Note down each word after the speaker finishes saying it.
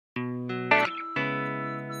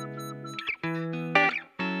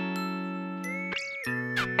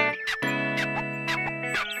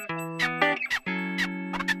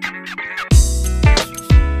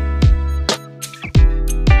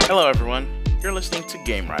Hello, everyone. You're listening to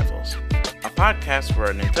Game Rivals, a podcast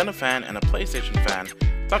where a Nintendo fan and a PlayStation fan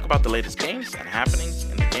talk about the latest games and happenings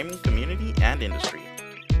in the gaming community and industry.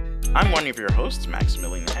 I'm one of your hosts,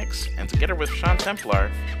 Maximilian X, and together with Sean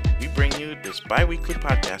Templar, we bring you this bi-weekly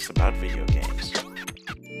podcast about video games.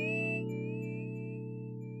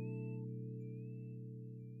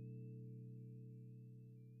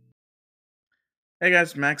 Hey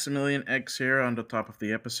guys, Maximilian X here on the top of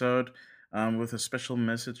the episode with a special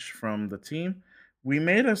message from the team. We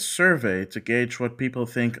made a survey to gauge what people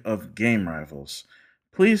think of Game Rivals.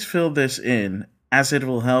 Please fill this in as it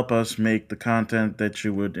will help us make the content that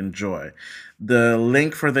you would enjoy. The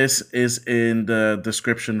link for this is in the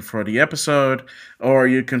description for the episode, or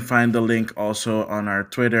you can find the link also on our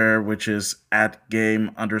Twitter, which is at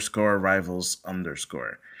game_rivals_.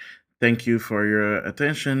 Thank you for your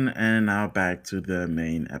attention, and now back to the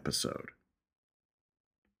main episode.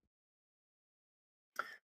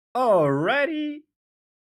 Alrighty,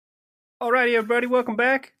 everybody, welcome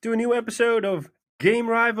back to a new episode of Game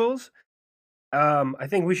Rivals. I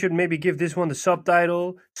think we should maybe give this one the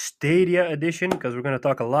subtitle Stadia Edition because we're going to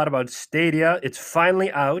talk a lot about Stadia. It's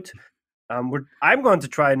finally out. I'm going to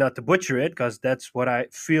try not to butcher it because that's what I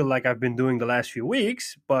feel like I've been doing the last few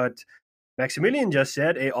weeks. But Maximilian just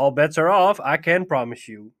said, "Hey, all bets are off. I can promise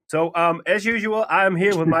you." So, as usual, I'm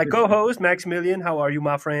here with my co-host Maximilian. How are you,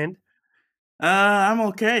 my friend? I'm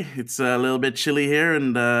okay. It's a little bit chilly here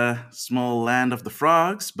in the small land of the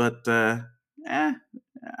frogs, but I'm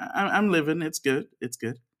living. It's good. It's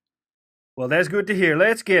good. Well, that's good to hear.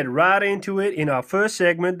 Let's get right into it in our first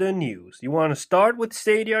segment, the news. You want to start with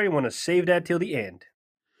Stadia or you want to save that till the end?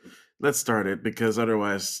 Let's start it because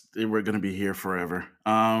otherwise we're going to be here forever.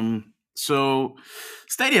 So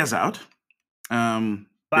Stadia's out.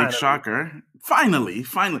 Big shocker. Finally.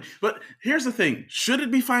 But here's the thing. Should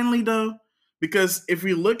it be finally, though? Because if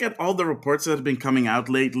we look at all the reports that have been coming out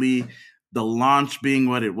lately, the launch being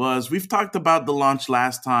what it was, we've talked about the launch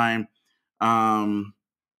last time. I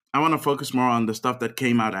want to focus more on the stuff that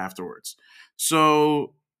came out afterwards.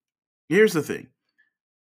 So here's the thing.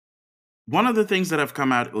 One of the things that have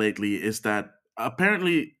come out lately is that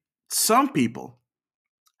apparently some people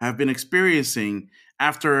have been experiencing,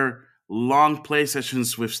 after long play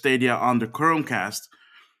sessions with Stadia on the Chromecast,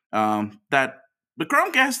 that the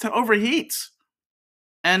Chromecast overheats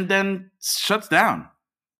and then shuts down.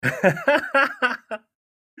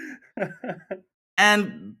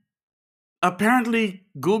 And apparently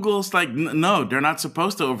Google's like, no, they're not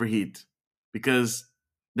supposed to overheat because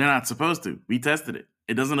they're not supposed to. We tested it.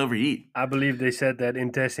 It doesn't overheat. I believe they said that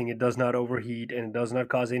in testing it does not overheat and it does not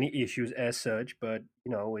cause any issues as such, but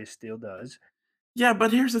it still does. Yeah,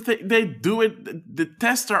 but here's the thing. They do it. The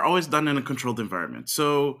tests are always done in a controlled environment.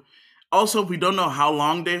 So also, we don't know how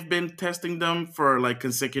long they've been testing them for like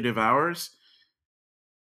consecutive hours.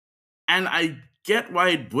 And I get why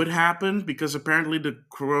it would happen because apparently the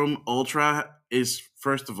Chrome Ultra is,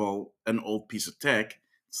 first of all, an old piece of tech.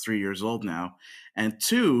 It's 3 years old now. And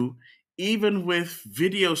two, even with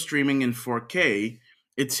video streaming in 4K,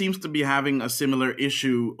 it seems to be having a similar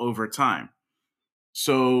issue over time.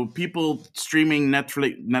 So people streaming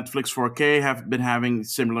Netflix 4K have been having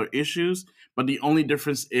similar issues, but the only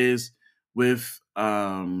difference is with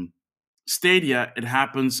Stadia, it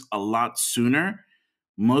happens a lot sooner,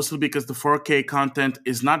 mostly because the 4K content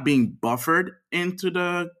is not being buffered in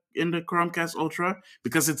the Chromecast Ultra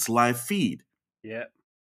because it's live feed. Yeah.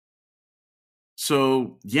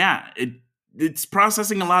 So yeah, it's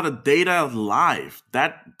processing a lot of data live.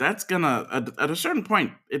 That's gonna at a certain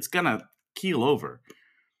point, it's gonna keel over.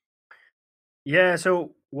 Yeah,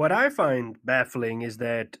 so what I find baffling is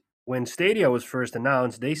that when Stadia was first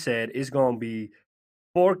announced, they said it's going to be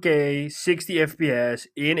 4K, 60 FPS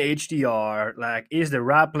in HDR, like is the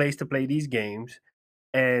right place to play these games.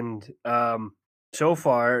 And so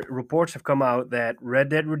far, reports have come out that Red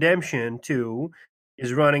Dead Redemption 2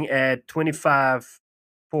 is running at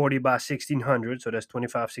 2540 by 1600, so that's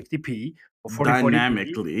 2560p or 4040p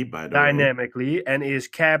Dynamically, by the way. dynamically, and is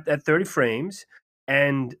capped at 30 frames.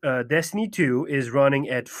 And Destiny 2 is running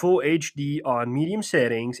at full HD on medium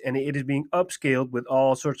settings, and it is being upscaled with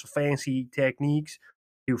all sorts of fancy techniques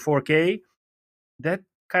to 4K. That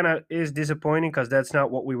kind of is disappointing because that's not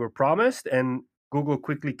what we were promised. And Google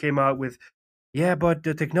quickly came out with, yeah, but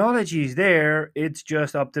the technology is there. It's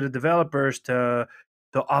just up to the developers to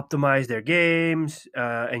optimize their games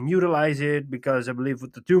and utilize it, because I believe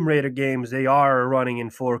with the Tomb Raider games, they are running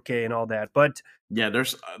in 4K and all that. But yeah,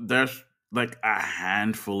 there's like a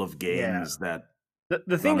handful of games that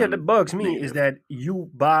the thing that bugs me is that you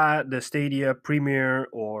buy the Stadia Premier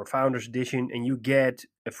or Founders Edition and you get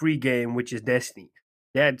a free game, which is Destiny.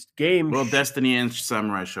 That game Well, Destiny and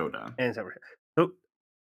Samurai Showdown. and so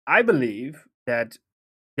I believe that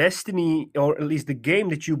Destiny, or at least the game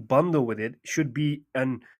that you bundle with it, should be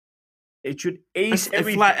it should ace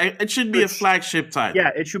everything. It should be a flagship title.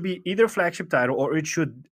 Yeah, it should be either a flagship title or it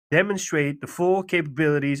should demonstrate the full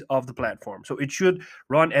capabilities of the platform. So it should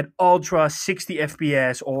run at ultra 60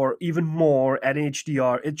 FPS or even more at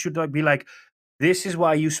HDR. It should be like, this is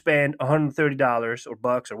why you spend $130 or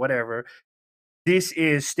bucks or whatever. This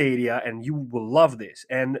is Stadia, and you will love this.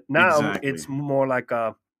 And now it's more like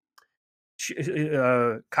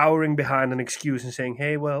cowering behind an excuse and saying,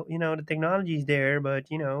 "Hey, well, the technology is there, but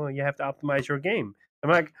you have to optimize your game." I'm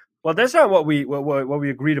like, well, that's not what we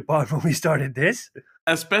agreed upon when we started this.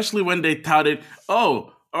 Especially when they touted,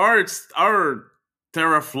 "Oh, our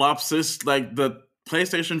teraflops is like the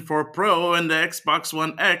PlayStation 4 Pro and the Xbox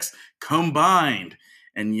One X combined,"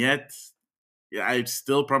 and yet I'd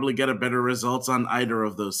still probably get a better results on either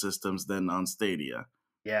of those systems than on Stadia.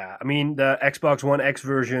 Yeah, I mean, the Xbox One X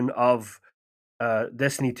version of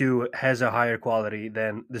Destiny 2 has a higher quality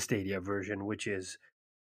than the Stadia version, which is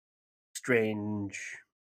strange,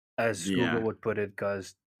 as Google would put it,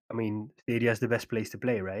 because, I mean, Stadia is the best place to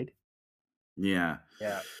play, right? Yeah.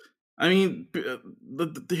 Yeah. I mean,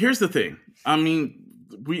 here's the thing. I mean,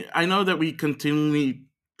 I know that we continually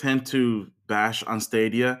tend to bash on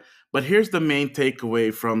Stadia, but here's the main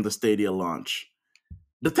takeaway from the Stadia launch.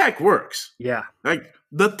 The tech works. Yeah. Like,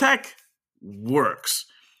 the tech works.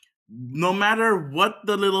 No matter what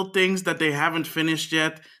the little things that they haven't finished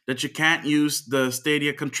yet, that you can't use the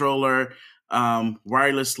Stadia controller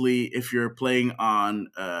wirelessly if you're playing on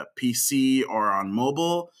PC or on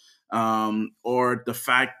mobile, or the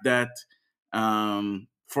fact that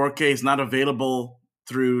 4K is not available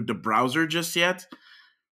through the browser just yet,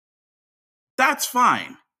 that's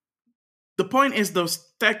fine. The point is,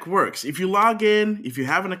 those tech works. If you log in, if you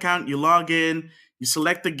have an account, you log in, you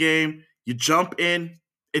select the game, you jump in,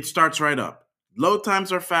 it starts right up. Load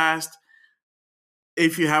times are fast.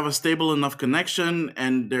 If you have a stable enough connection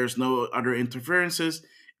and there's no other interferences,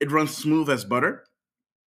 it runs smooth as butter.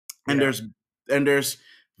 And there's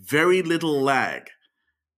very little lag.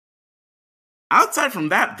 Outside from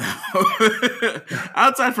that,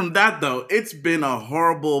 though, it's been a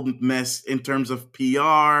horrible mess in terms of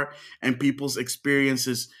PR and people's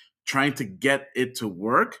experiences trying to get it to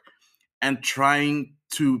work and trying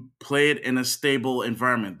to play it in a stable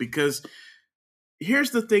environment. Because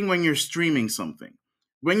here's the thing: when you're streaming something,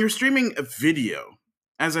 when you're streaming a video,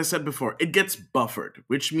 as I said before, it gets buffered,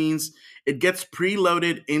 which means it gets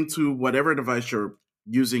preloaded into whatever device you're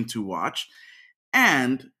using to watch,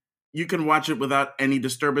 and you can watch it without any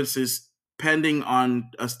disturbances pending on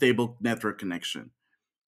a stable network connection.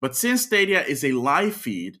 But since Stadia is a live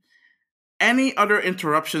feed, any other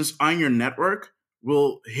interruptions on your network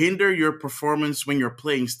will hinder your performance when you're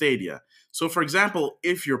playing Stadia. So, for example,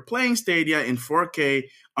 if you're playing Stadia in 4K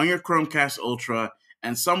on your Chromecast Ultra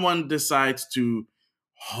and someone decides to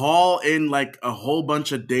haul in like a whole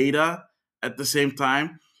bunch of data at the same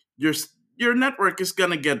time, your network is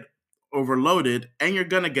going to get overloaded and you're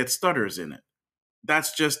going to get stutters in it.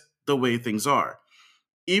 That's just the way things are.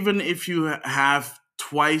 Even if you have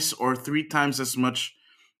twice or three times as much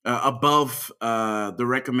above the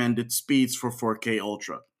recommended speeds for 4K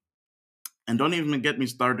Ultra. And don't even get me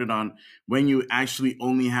started on when you actually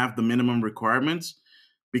only have the minimum requirements,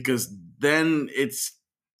 because then it's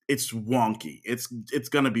wonky. It's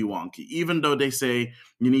gonna be wonky. Even though they say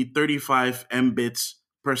you need 35 mbits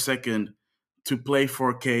per second to play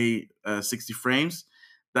 4K 60 frames,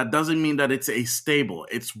 that doesn't mean that it's a stable.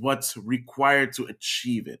 It's what's required to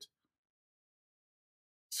achieve it.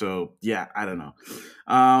 So yeah, I don't know.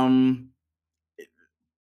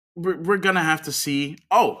 We're gonna have to see.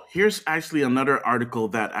 Oh, here's actually another article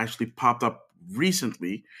that actually popped up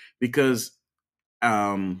recently, because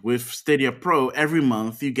with Stadia Pro, every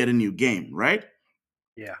month you get a new game, right?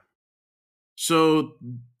 Yeah. So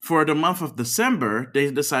for the month of December,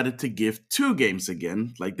 they decided to give 2 games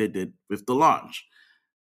again, like they did with the launch: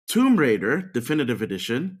 Tomb Raider Definitive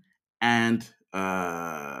Edition and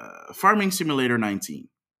Farming Simulator 19.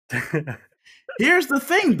 Here's the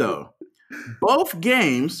thing, though. Both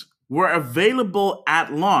games were available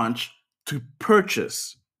at launch to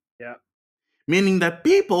purchase. Yeah. Meaning that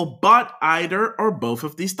people bought either or both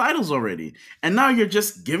of these titles already. And now you're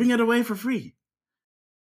just giving it away for free.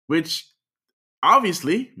 Which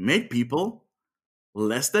obviously made people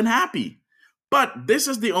less than happy. But this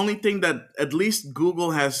is the only thing that at least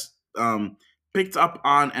Google has picked up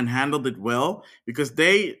on and handled it well, because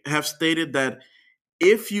they have stated that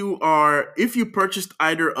if you purchased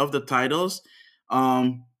either of the titles,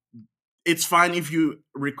 it's fine if you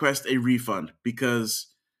request a refund because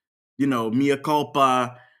mea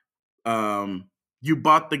culpa. You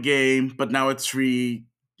bought the game, but now it's free.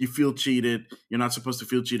 You feel cheated. You're not supposed to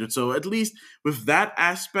feel cheated. So at least with that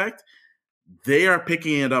aspect, they are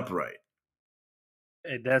picking it up right.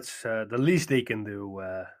 That's the least they can do.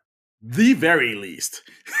 The very least.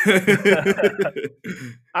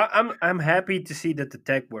 I'm happy to see that the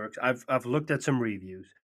tech works. I've looked at some reviews,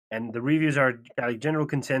 and the reviews are general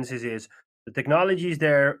consensus is the technology is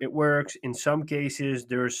there, it works. In some cases,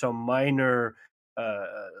 there's some minor uh,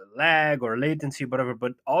 lag or latency, whatever.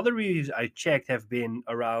 But all the reviews I checked have been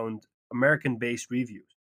around American-based reviews.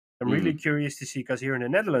 I'm really Mm. curious to see because here in the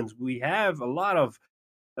Netherlands we have a lot of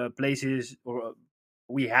places or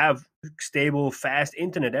we have stable, fast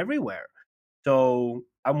internet everywhere. So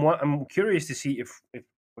I'm curious to see if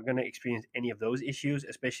we're gonna experience any of those issues,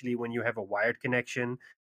 especially when you have a wired connection.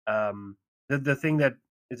 The thing that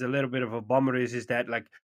is a little bit of a bummer is that like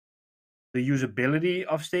the usability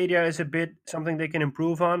of Stadia is a bit something they can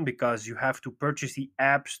improve on because you have to purchase the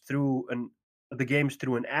games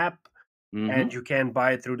through an app and Hmm. you can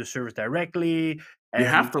buy it through the service directly. You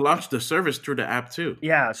have And to launch the service through the app too.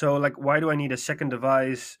 yeah, so like, why do I need a second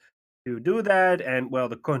device to do that? And well,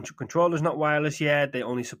 the controller's not wireless yet. They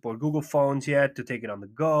only support Google phones yet to take it on the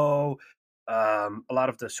go. A lot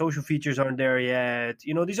of the social features aren't there yet.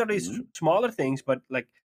 These are these Mhm. smaller things, but like,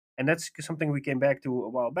 and that's something we came back to a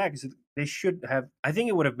while back. Is that they should have. I think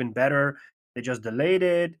it would have been better. They just delayed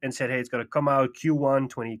it and said, "Hey, it's going to come out Q1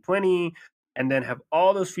 2020," and then have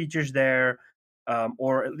all those features there,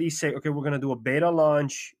 or at least say, okay, we're going to do a beta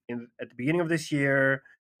launch at the beginning of this year.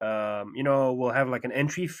 We'll have like an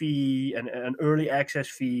entry fee and an early access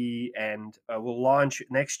fee, and we'll launch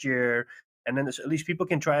next year. And then at least people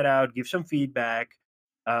can try it out, give some feedback,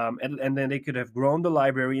 and then they could have grown the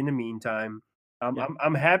library in the meantime. Yeah.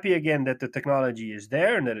 I'm happy again that the technology is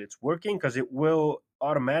there and that it's working because it will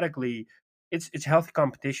automatically. It's healthy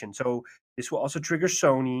competition. So this will also trigger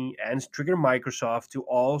Sony and trigger Microsoft to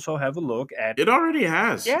also have a look at. It already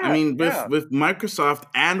has. I Yeah, mean, with yeah. with Microsoft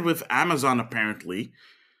and with Amazon, apparently.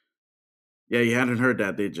 Yeah, you hadn't heard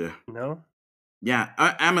that, did you? No? Yeah,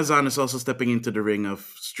 Amazon is also stepping into the ring of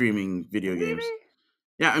streaming video games. Really?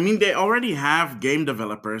 Yeah, I mean, they already have game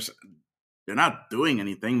developers. They're not doing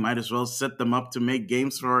anything. Might as well set them up to make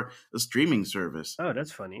games for a streaming service. Oh,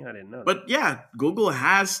 that's funny. I didn't know that. But yeah, Google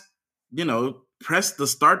has, pressed the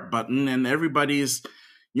start button and everybody's,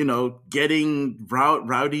 getting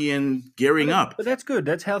rowdy and gearing up. But that's good.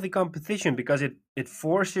 That's healthy competition because it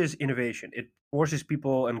forces innovation. It forces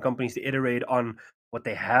people and companies to iterate on what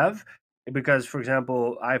they have. Because, for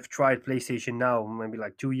example, I've tried PlayStation now maybe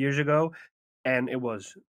like 2 years ago, and it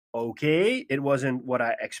was okay. It wasn't what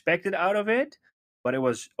I expected out of it, but it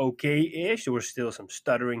was okay-ish. There was still some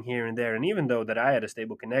stuttering here and there, and even though that I had a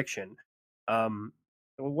stable connection, um,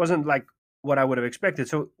 it wasn't like what I would have expected.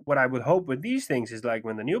 So what I would hope with these things is like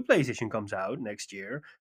when the new PlayStation comes out next year,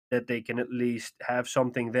 that they can at least have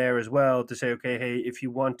something there as well to say, okay, hey, if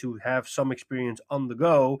you want to have some experience on the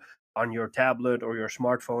go on your tablet or your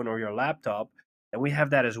smartphone or your laptop, and we have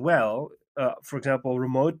that as well. For example,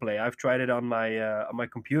 remote play. I've tried it on my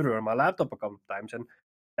computer or my laptop a couple of times, and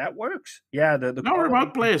that works. Yeah, the No, quality.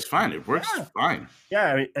 remote play is fine. It works Yeah, fine. yeah,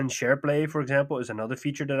 I mean, and SharePlay, for example, is another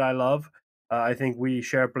feature that I love. I think we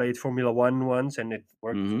SharePlayed Formula One once, and it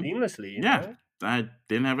worked Hmm. seamlessly. Yeah, I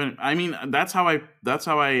didn't have any. I mean, that's how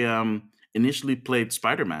I initially played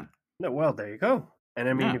Spider Man. No, well, there you go. And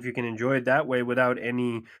I mean, Yeah. if you can enjoy it that way without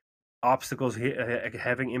any obstacles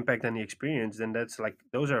having impact on the experience, then that's like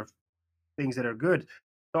those are things that are good.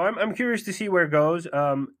 So I'm curious to see where it goes.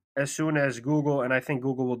 As soon as Google, and I think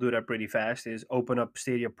Google will do that pretty fast, is open up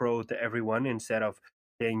Stadia Pro to everyone instead of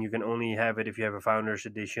saying you can only have it if you have a Founders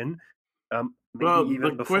Edition. Maybe Well, the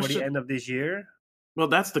even before the question. end of this year. Well,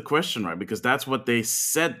 that's the question, right? Because that's what they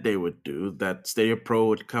said they would do. That Stadia Pro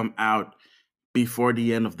would come out before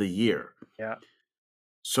the end of the year. Yeah,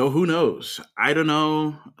 So who knows? I don't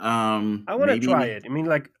know. I want to try Maybe it. I mean,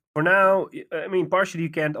 like for now, I mean, partially you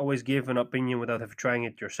can't always give an opinion without ever trying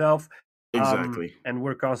it yourself. exactly. And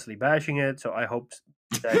we're constantly bashing it, so I hope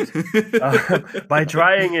that by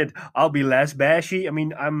trying it, I'll be less bashy. I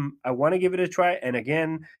mean, I want to give it a try, and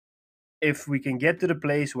again, if we can get to the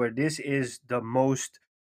place where this is the most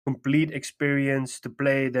complete experience to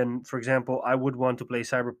play, then for example, I would want to play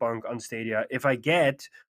Cyberpunk on Stadia. If I get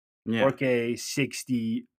Yeah. 4K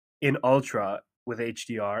 60 in ultra with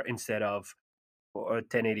HDR instead of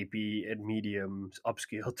 1080p at medium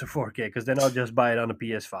upscale to 4K, because then I'll just buy it on a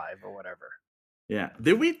PS5 or whatever. Yeah.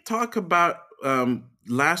 Did we talk about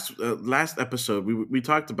last episode? We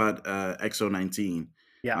talked about XO19.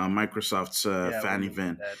 Yeah, Microsoft's yeah, we fan mentioned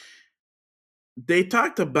event. that. They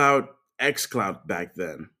talked about xCloud back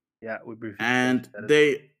then, Yeah, we briefly and mentioned that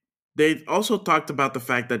as well. they also talked about the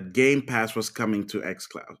fact that Game Pass was coming to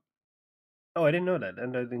xCloud. Oh, I didn't know that,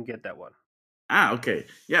 and I didn't get that one. Ah, okay.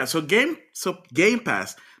 Yeah, so Game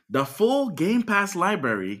Pass, the full Game Pass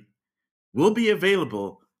library will be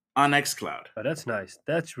available on xCloud. Oh, that's nice.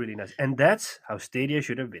 That's really nice, and that's how Stadia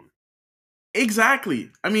should have been.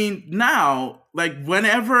 Exactly. I mean, now, like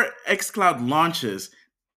whenever xCloud launches,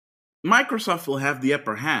 Microsoft will have the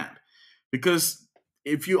upper hand because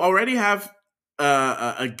if you already have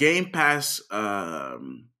a Game Pass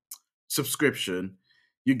subscription,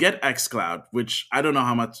 you get xCloud, which I don't know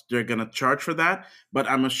how much they're gonna charge for that, but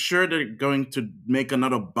I'm sure they're going to make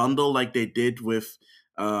another bundle like they did with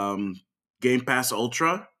um, Game Pass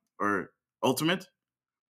Ultra or Ultimate,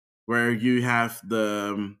 where you have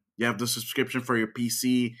the subscription for your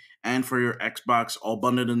PC and for your Xbox all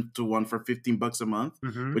bundled into one for $15 a month,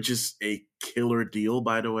 Hmm. which is a killer deal,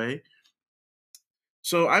 by the way.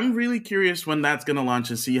 So I'm really curious when that's gonna launch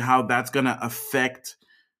and see how that's gonna affect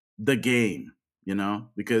the game,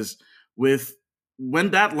 because with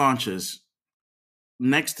when that launches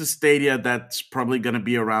next to Stadia, that's probably gonna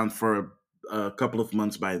be around for a couple of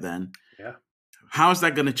months by then. Yeah. How is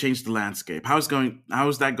that going to change the landscape? How is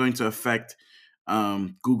that going to affect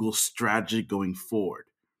Google's strategy going forward?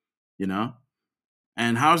 You know,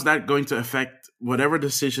 and how is that going to affect whatever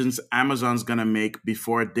decisions Amazon's going to make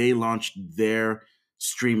before they launch their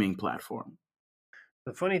streaming platform?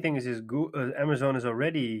 The funny thing is Amazon is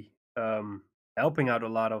already helping out a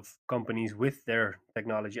lot of companies with their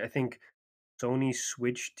technology. I think Sony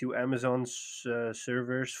switched to Amazon's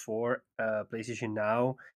servers for PlayStation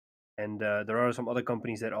Now, and there are some other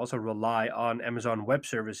companies that also rely on Amazon Web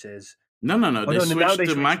Services. No, no, no. Oh They no, now switched they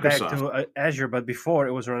to switched back Microsoft. to Azure, but before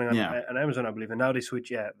it was running Yeah, on Amazon, I believe, and now they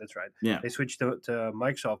switch. Yeah, that's right. yeah. They switched to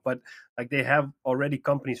Microsoft, but like they have already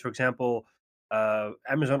companies. For example,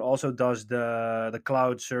 Amazon also does the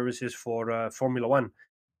cloud services for Formula One.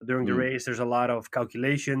 During the Mm. race, there's a lot of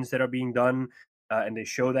calculations that are being done, and they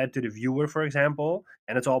show that to the viewer, for example,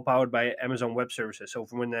 and it's all powered by Amazon Web Services. So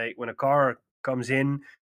when a car comes in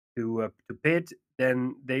to pit,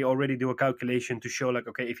 then they already do a calculation to show like,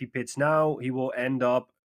 okay, if he pits now, he will end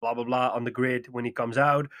up blah blah blah on the grid when he comes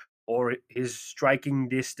out, or his striking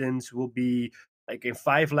distance will be like in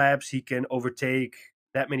 5 laps he can overtake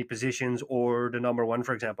that many positions or the number one,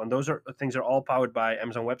 for example. And those are things are all powered by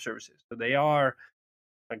Amazon Web Services. So they are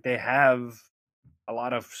like they have a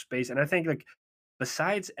lot of space, and I think like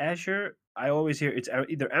besides Azure, I always hear it's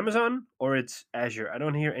either Amazon or it's Azure. I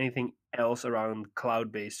don't hear anything else around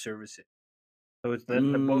cloud-based services. So it's they're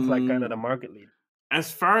both like kind of Mm, the market leader. as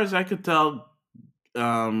far as I could tell,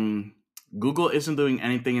 Google isn't doing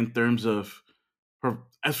anything in terms of.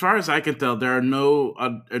 As far as I can tell, there are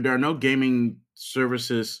no gaming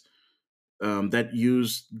services that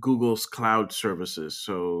use Google's cloud services.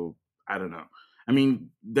 So I don't know. I mean,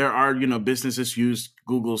 there are businesses use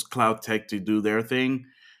Google's cloud tech to do their thing,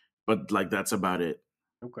 but like that's about it.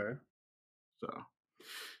 Okay. So,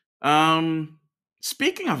 um,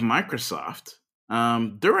 speaking of Microsoft,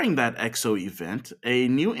 during that XO event, a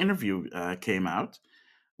new interview came out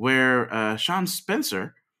where Sean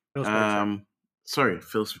Spencer, Phil Spencer. um, sorry,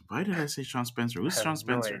 Phil. Why did I say Sean Spencer? I Who's have Sean no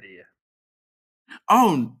Spencer? idea.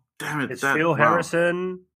 Oh, damn it! It's Phil Wow.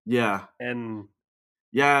 Harrison Yeah, and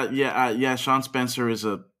yeah. Sean Spencer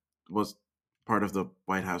was part of the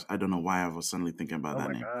White House. I don't know why I was suddenly thinking about oh that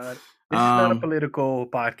my name. god. This is not a Um, political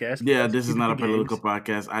podcast. yeah, Let's this is keep it not to a political games.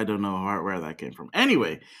 podcast. I don't know where that came from.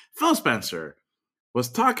 Anyway, Phil Spencer was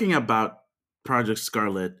talking about Project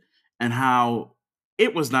Scarlet and how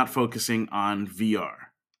it was not focusing on VR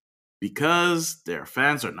because their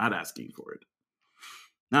fans are not asking for it.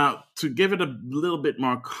 Now, to give it a little bit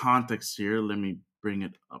more context here, let me bring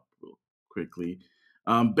it up real quickly.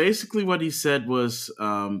 Basically, what he said was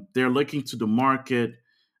they're looking to the market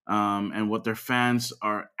and what their fans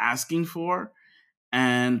are asking for,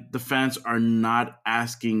 and the fans are not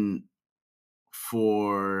asking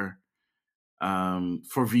for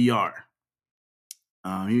VR.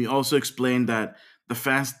 He also explained that the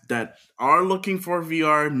fans that are looking for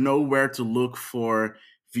VR know where to look for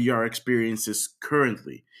VR experiences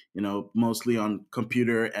currently. Mostly on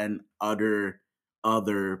computer and other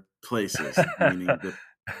places, meaning the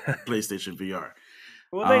PlayStation VR.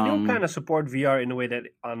 Well, they do kind Um, of support VR in a way that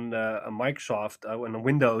on Microsoft and on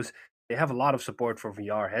Windows, they have a lot of support for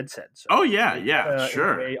VR headsets. So oh yeah, they yeah, kind of, in a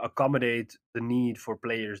sure. way, accommodate the need for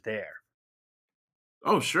players there.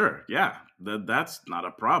 Oh sure, yeah. That's not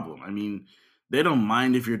a problem. I mean, they don't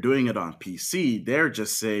mind if you're doing it on PC. They're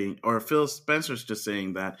just saying, or Phil Spencer's just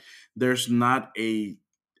saying that there's not a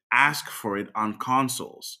ask for it on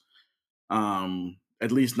consoles.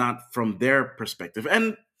 At least not from their perspective.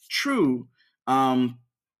 And true, um,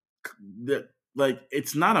 that like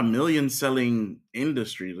it's not a million selling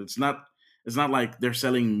industry. It's not like they're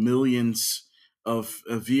selling millions of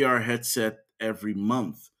a VR headset every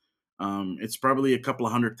month. It's probably a couple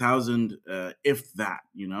of 100,000, if that,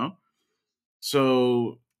 you know.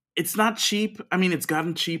 So it's not cheap. I mean, it's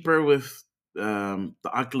gotten cheaper with the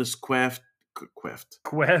Oculus Quest. Quest.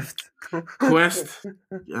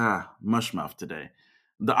 Mush mouth today.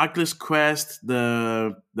 The Oculus Quest,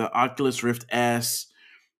 the Oculus Rift S,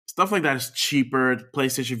 stuff like that is cheaper.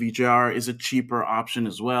 PlayStation VR is a cheaper option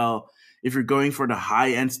as well. If you're going for the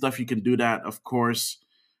high end stuff, you can do that, of course,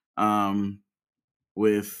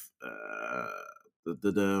 with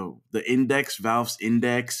the Index, Valve's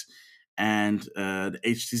Index, and the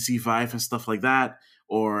HTC Vive and stuff like that,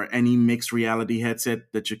 or any mixed reality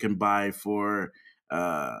headset that you can buy for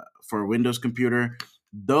a Windows computer.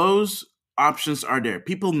 Those options are there.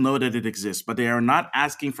 People know that it exists, but they are not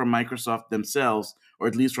asking from Microsoft themselves, or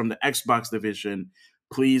at least from the Xbox division,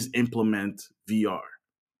 please implement VR.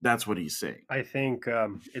 That's what he's saying. I think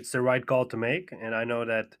it's the right call to make, and I know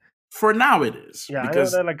that. For now, it is. Yeah, I know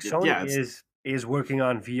because that like Sony yeah, is working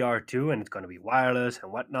on VR too, and it's going to be wireless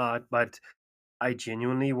and whatnot. But I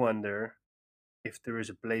genuinely wonder if there is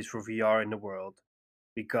a place for VR in the world,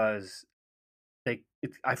 because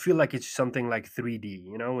I feel like it's something like 3D.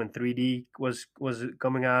 You know, when 3D was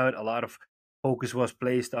coming out, a lot of focus was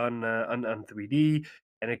placed on 3D,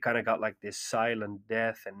 and it kind of got like this silent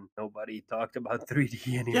death, and nobody talked about 3D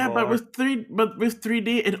Yeah, anymore. but with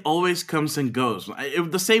 3D, it always comes and goes.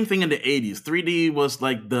 The same thing in the 80s. 3D was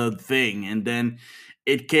like the thing, and then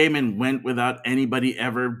it came and went without anybody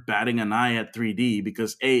ever batting an eye at 3D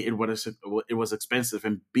because A, it was expensive,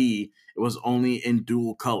 and B, it was only in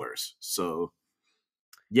dual colors. So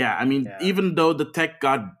yeah, I mean, Yeah, even though the tech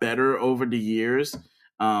got better over the years,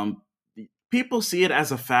 um, people see it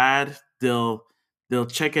as a fad. They'll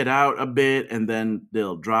check it out a bit and then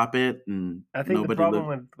they'll drop it, and I think the nobody problem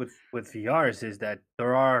lives. with VRs is that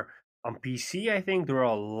there are on PC. I think there are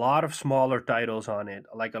a lot of smaller titles on it.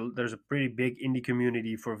 Like there's a pretty big indie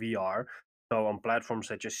community for VR. So on platforms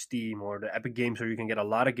such as Steam or the Epic Games, where you can get a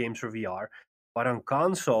lot of games for VR. But on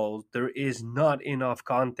consoles, there is not enough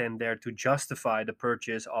content there to justify the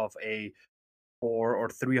purchase of a $400 or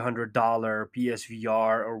 $300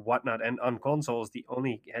 PSVR or whatnot. And on consoles, the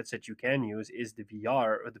only headset you can use is the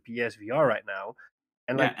VR or the PSVR right now.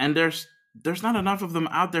 And Yeah, like, and there's not enough of them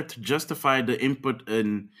out there to justify the input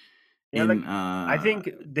yeah, like in I uh think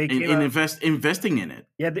they came out. investing in it.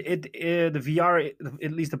 Yeah, the VR,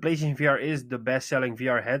 at least the PlayStation VR, is the best-selling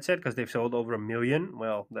VR headset because they've sold over 1 million.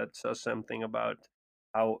 Well, that says something about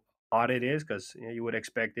how hot it is, because you would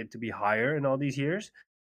expect it to be higher in all these years.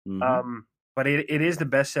 Hmm. But it is the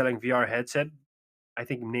best-selling VR headset. I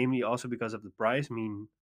think, namely also because of the price. I mean,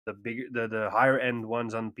 the higher end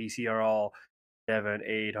ones on PC are all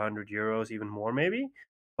 700-800 euros, even more maybe.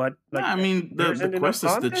 But Yeah, like, I mean there the isn't enough Quest is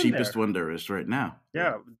the content cheapest there. one there is right now.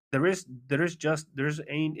 Yeah, there's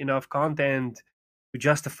ain't enough content to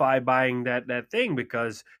justify buying that thing,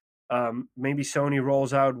 because maybe Sony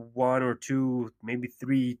rolls out one or two, maybe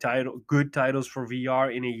three good titles for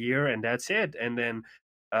VR in a year, and that's it. And then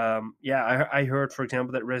yeah, I heard, for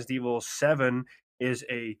example, that Resident Evil 7 is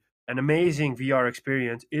an amazing VR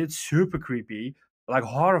experience. It's super creepy, like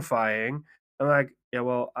horrifying. I'm like, yeah,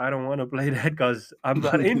 well, I don't want to play that because I'm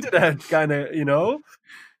not into that kind of, you know.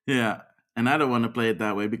 Yeah, and I don't want to play it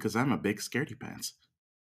that way because I'm a big scaredy pants.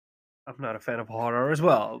 I'm not a fan of horror as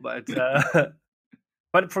well, but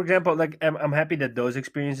but for example, like I'm happy that those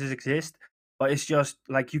experiences exist, but it's just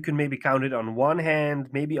like you can maybe count it on one hand,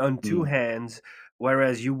 maybe on two Mm. hands,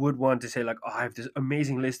 whereas you would want to say like, oh, I have this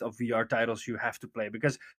amazing list of VR titles you have to play.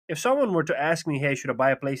 Because if someone were to ask me, hey, should I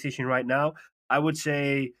buy a PlayStation right now? I would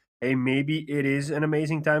say, hey, maybe it is an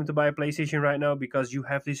amazing time to buy a PlayStation right now because you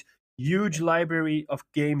have this huge library of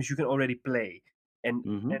games you can already play. And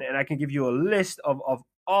Hmm. and I can give you a list of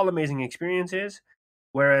all amazing experiences.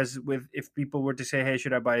 Whereas with if people were to say, "Hey,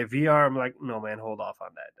 should I buy a VR?" I'm like, "No, man, hold off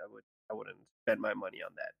on that. I wouldn't spend my money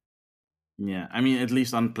on that." Yeah, I mean, at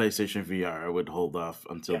least on PlayStation VR, I would hold off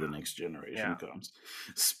until Yeah, the next generation yeah. comes.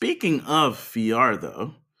 Speaking of VR,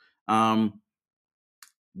 though, um,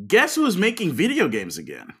 guess who is making video games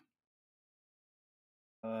again?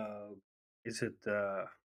 Uh, is it the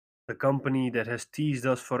company that has teased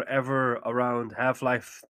us forever around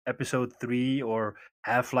Half-Life Episode 3 or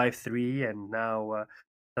Half-Life 3, and now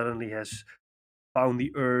suddenly has found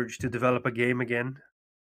the urge to develop a game again.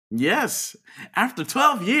 Yes, after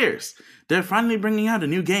 12 years, they're finally bringing out a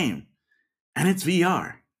new game, and it's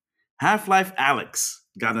VR. Half-Life Alex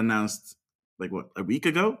got announced like what, a week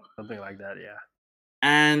ago? Something like that, yeah.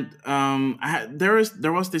 And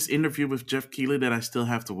there was this interview with Jeff Keighley that I still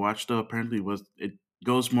have to watch. Though apparently it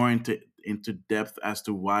goes more into depth as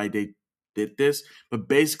to why they did this. But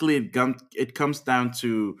basically, it comes down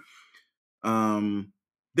to um,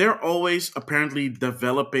 they're always apparently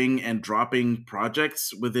developing and dropping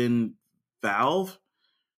projects within Valve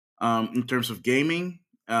in terms of gaming.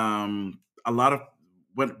 A lot of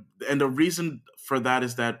and the reason for that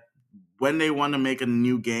is that when they want to make a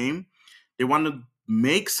new game, they want to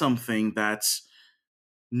make something that's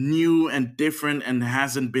new and different and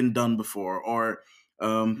hasn't been done before, or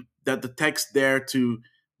that the tech's there to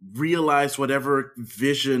realize whatever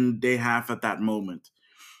vision they have at that moment.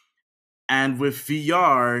 And with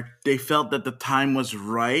VR, they felt that the time was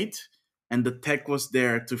right and the tech was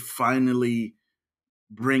there to finally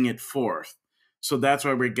bring it forth. So that's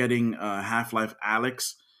why we're getting Half-Life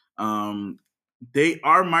Alex. Um, they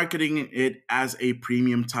are marketing it as a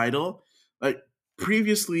premium title. Like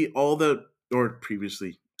previously, with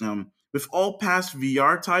all past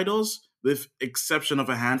VR titles, with exception of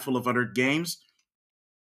a handful of other games,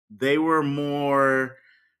 they were more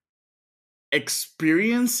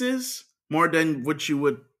experiences more than what you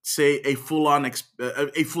would say a full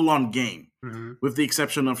on game, Hmm. with the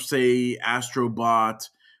exception of say Astrobot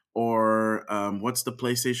or what's the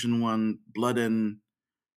PlayStation one,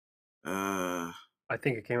 uh, I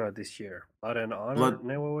think it came out this year. Blood and Honor? Blood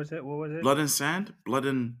No, what was it? What was it? Blood and Sand, Blood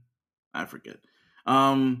and I forget.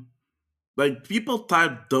 Um, like people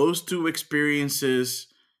type those two experiences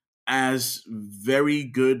as very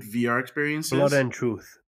good VR Blood experiences. and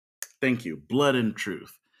Truth. Thank you. Blood and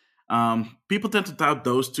Truth. People tend to tout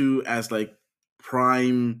those two as like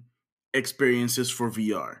prime experiences for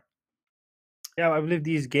VR. Yeah, I believe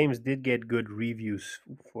these games did get good reviews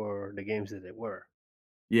for the games that they were.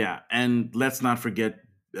 Yeah, and let's not forget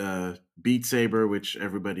Beat Saber, which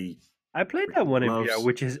everybody I played that freaking one in VR, loves.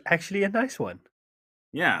 which is actually a nice one.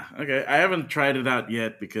 Yeah, okay. I haven't tried it out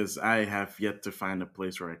yet because I have yet to find a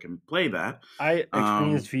place where I can play that. I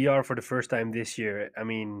experienced Um, VR for the first time this year. I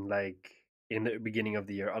mean, like in the beginning of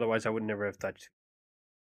the year. Otherwise, I would never have touched.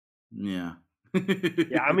 yeah.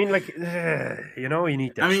 Yeah, I mean, like you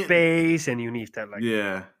need I that mean, space, and you need that like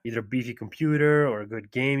yeah, either a beefy computer or a good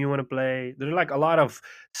game you want to play. There are like a lot of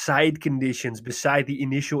side conditions beside the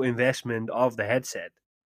initial investment of the headset.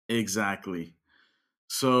 exactly.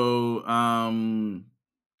 So,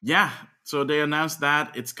 yeah. So they announced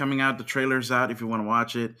that it's coming out. The trailer's out. If you want to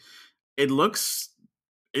watch it,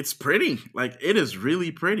 it's pretty. Like it is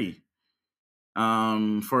really pretty.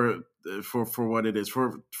 For what it is,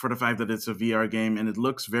 for the fact that it's a VR game and it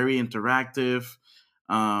looks very interactive.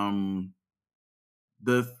 Um,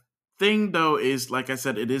 the thing though is, like I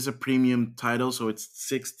said, it is a premium title, so it's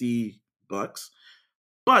 $60.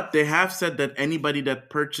 But they have said that anybody that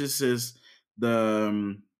purchases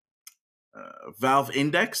the Valve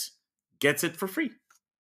Index gets it for free.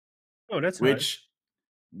 Oh, that's nice. Which,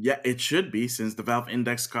 yeah, it should be since the Valve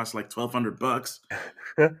Index costs like $1,200.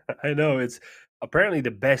 I know it's apparently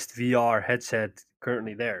the best VR headset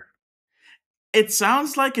currently there. It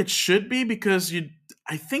sounds like it should be because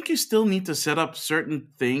I think you still need to set up certain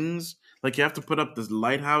things. Like you have to put up this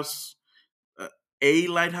lighthouse, uh, a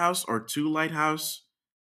lighthouse or two lighthouse.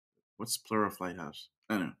 What's the plural of lighthouse?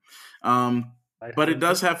 I don't know. But it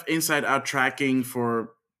does Lighthouse. have inside out tracking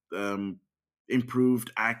for um, improved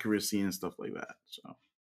accuracy and stuff like that. So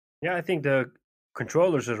Yeah, I think the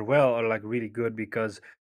controllers as well are like really good because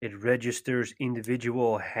it registers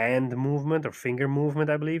individual hand movement or finger movement,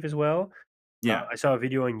 I believe, as well. yeah, I saw a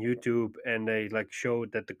video on YouTube and they like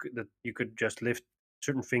showed that that you could just lift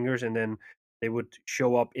certain fingers and then they would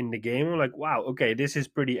show up in the game. I'm like, wow, okay, this is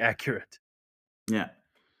pretty accurate. yeah,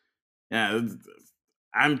 yeah.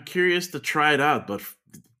 I'm curious to try it out, but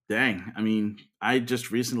dang, I mean, I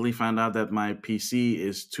just recently found out that my PC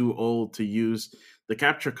is too old to use the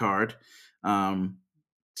capture card. Um,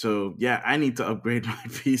 so yeah, I need to upgrade my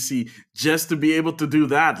PC just to be able to do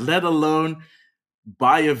that. Let alone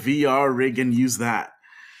buy a VR rig and use that.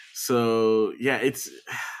 So yeah,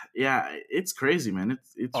 it's crazy, man.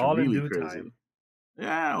 It's All in really due crazy. time.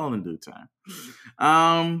 Yeah, all in due time.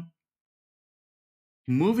 Um,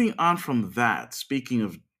 moving on from that. Speaking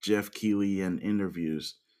of Jeff Keighley and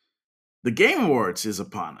interviews, the Game Awards is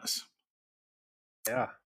upon us. Yeah.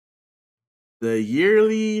 The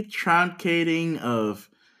yearly truncating of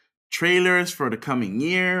trailers for the coming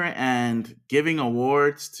year and giving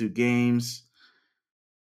awards to games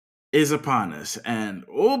is upon us, and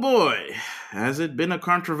oh boy, has it been a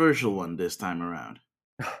controversial one this time around.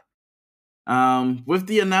 With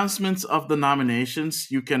the announcements of the nominations,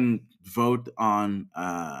 you can vote on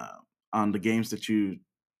the games that you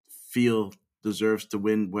feel deserves to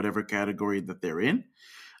win whatever category that they're in.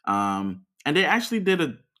 And they actually did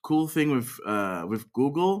a cool thing with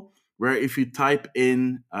Google, where if you type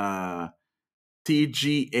in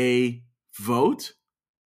TGA vote,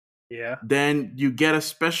 Yeah. then you get a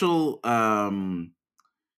special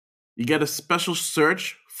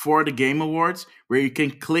search for the Game Awards where you can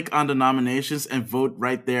click on the nominations and vote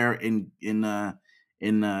right there in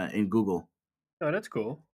Google, Oh, that's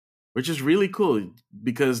cool. which is really cool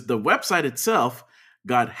because the website itself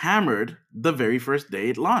got hammered the very first day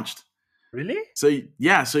it launched. Really? So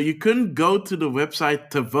yeah, so you couldn't go to the website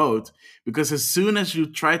to vote because as soon as you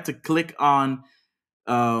tried to click on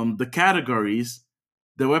the categories,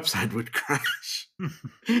 the website would crash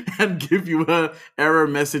and give you a error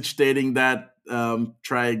message stating that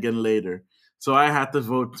try again later. So I had to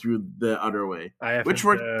vote through the other way, I which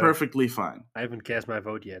haven't. worked perfectly fine. I haven't cast my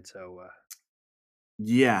vote yet, so.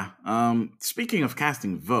 Yeah. Speaking of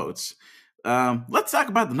casting votes, let's talk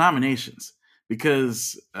about the nominations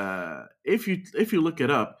because if you look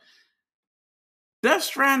it up, Death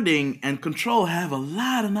Stranding and Control have a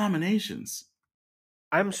lot of nominations.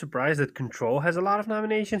 I'm surprised that Control has a lot of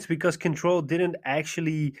nominations because Control didn't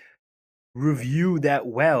actually review that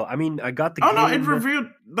well. I mean, I got the Oh no, it game.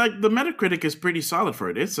 reviewed like the Metacritic is pretty solid for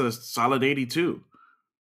it. It's a solid 82.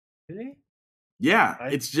 Really? Yeah, I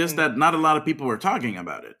it's just think that not a lot of people were talking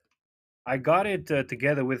about it. I got it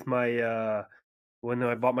together with my when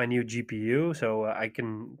I bought my new GPU, so I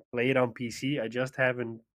can play it on PC. I just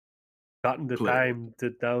haven't gotten the Played it. time to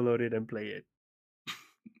download it and play it.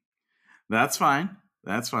 That's fine.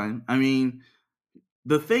 That's fine. I mean,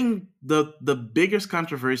 the biggest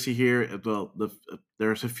controversy here, well,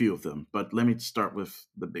 there's a few of them, but let me start with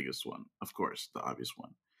the biggest one. Of course, the obvious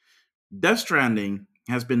one. Death Stranding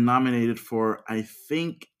has been nominated for I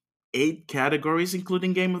think 8 categories,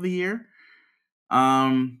 including Game of the Year.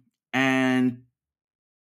 And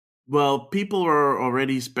well, people are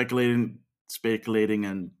already speculating,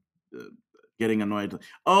 and uh, getting annoyed.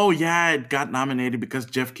 Oh yeah, it got nominated because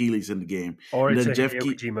Jeff Keighley's in the game, Or and it's then a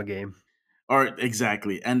Hideo Kojima game. or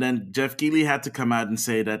exactly, and then Jeff Keighley had to come out and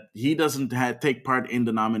say that he doesn't take part in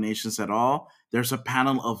the nominations at all. There's a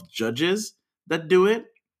panel of judges that do it,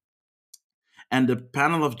 and the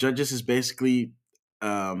panel of judges is basically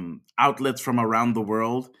outlets from around the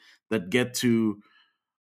world that get to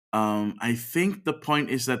I think the point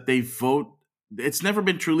is that they vote. It's never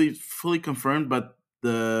been truly fully confirmed, but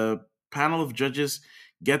the panel of judges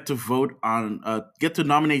get to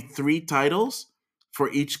nominate 3 titles for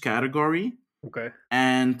each category, Okay.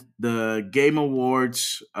 and the Game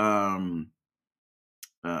Awards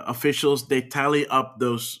officials, they tally up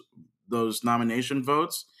those nomination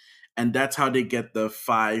votes, and that's how they get the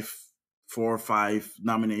 5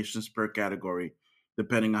 nominations per category,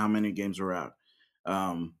 depending on how many games are out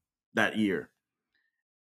that year.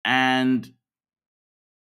 And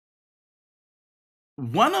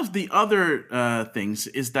one of the other things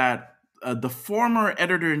is that the former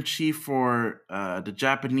editor in chief for the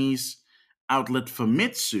Japanese outlet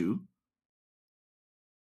Famitsu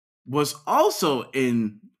was also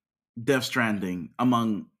in Death Stranding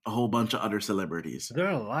among a whole bunch of other celebrities. There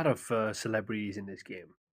are a lot of celebrities in this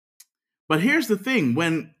game. But here's the thing,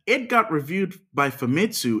 when it got reviewed by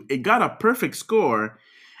Famitsu, it got a perfect score,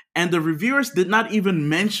 and the reviewers did not even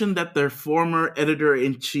mention that their former editor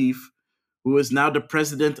in chief, who is now the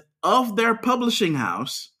president of their publishing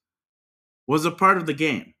house, was a part of the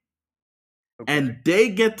game. Okay. And they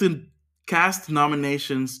get to cast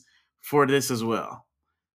nominations for this as well.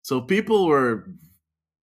 So people were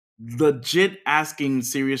legit asking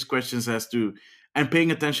serious questions as to and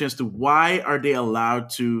paying attention as to why are they allowed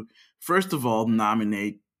to, first of all,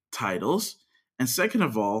 nominate titles, and second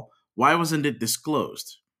of all, why wasn't it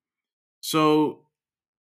disclosed? So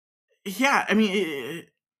yeah, I mean,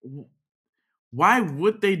 why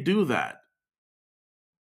would they do that?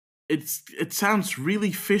 It sounds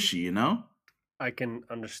really fishy, you know. I can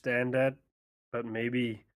understand that, but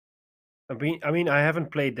maybe I mean, I haven't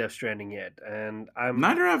played Death Stranding yet, and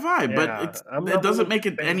Neither have I, but yeah, I'm it not doesn't willing to make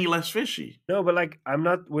it spend. any less fishy. No, but like I'm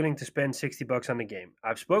not willing to spend $60 on the game.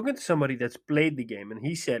 I've spoken to somebody that's played the game, and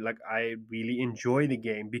he said like I really enjoy the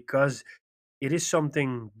game because it is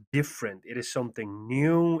something different. It is something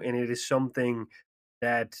new, and it is something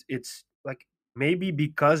that it's like maybe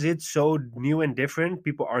because it's so new and different,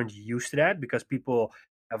 people aren't used to that because people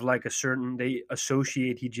have like a certain they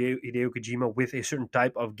associate Hideo Kojima with a certain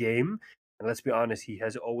type of game. and let's be honest, he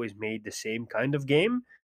has always made the same kind of game.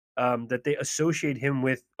 That they associate him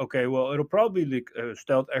with, okay, well, it'll probably be like a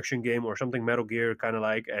stealth action game or something Metal Gear kind of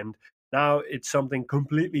like, and now it's something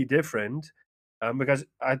completely different. Because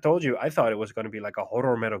I told you, I thought it was going to be like a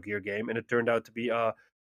horror Metal Gear game, and it turned out to be a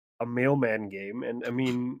mailman game, and I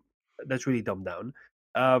mean that's really dumbed down.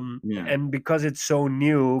 Yeah. And because it's so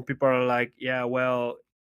new, people are like, yeah, well,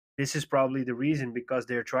 this is probably the reason because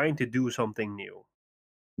they're trying to do something new.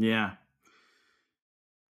 Yeah.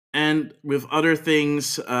 And with other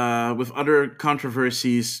things, with other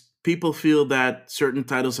controversies, people feel that certain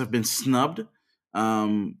titles have been snubbed.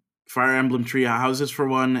 Um, Fire Emblem Three Houses, for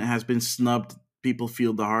one, has been snubbed. People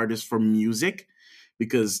feel the hardest for music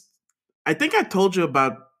because I think I told you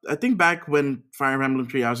about. I think back when Fire Emblem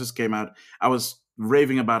Three Houses came out, I was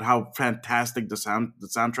raving about how fantastic the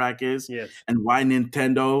soundtrack is, Yes. and why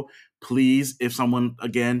Nintendo. Please, if someone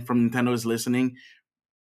again from Nintendo is listening,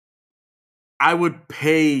 I would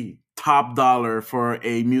pay top dollar for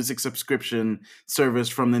a music subscription service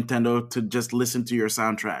from Nintendo to just listen to your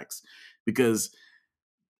soundtracks because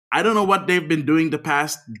I don't know what they've been doing the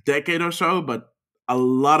past decade or so, but a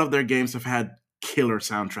lot of their games have had killer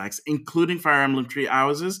soundtracks, including Fire Emblem Three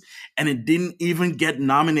Houses, and it didn't even get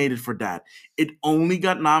nominated for that. It only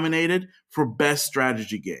got nominated for Best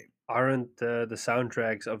Strategy Game. Aren't the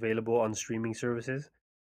soundtracks available on streaming services?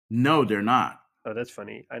 No, they're not. Oh, that's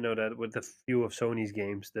funny. I know that with a few of Sony's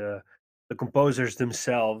games, the composers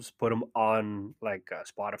themselves put them on like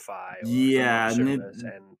Spotify or some other Yeah, service,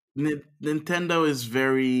 and Nintendo is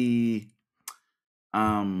very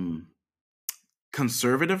um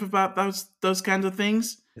conservative about those kinds of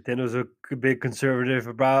things. Nintendo's a big conservative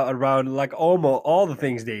about around like almost all the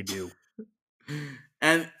things they do.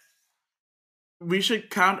 And we should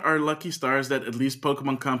count our lucky stars that at least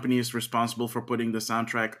Pokemon Company is responsible for putting the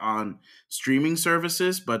soundtrack on streaming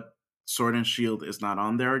services, but Sword and Shield is not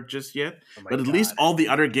on there just yet. Oh my But at least god. all the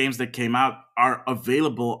other games that came out are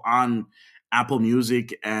available on Apple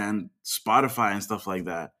Music and Spotify and stuff like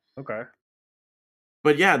that. Okay.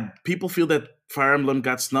 But yeah, people feel that Fire Emblem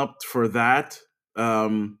got snubbed for that.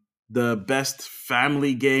 The best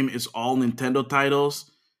family game is all Nintendo titles,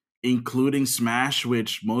 including Smash,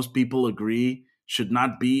 which most people agree should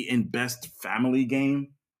not be in best family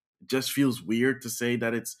game. It just feels weird to say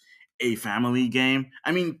that it's a family game.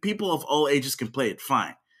 I mean, people of all ages can play it,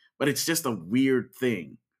 fine, but it's just a weird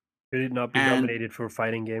thing. Could it not be And nominated for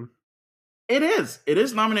fighting game? it is. It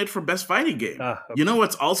is nominated for best fighting game. Ah, You know okay.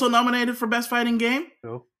 what's also nominated for best fighting game?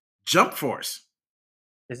 No. Jump Force.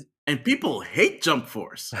 Is And people hate Jump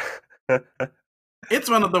Force. It's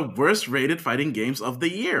one of the worst rated fighting games of the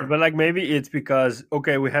year. But like maybe it's because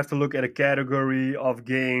okay, we have to look at a category of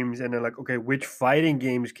games and then like okay, which fighting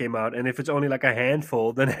games came out, and if it's only like a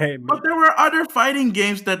handful, then hey, But there were other fighting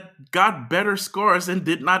games that got better scores and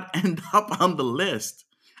did not end up on the list.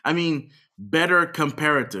 I mean, better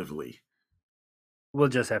comparatively. we'll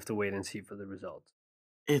just have to wait and see for the results.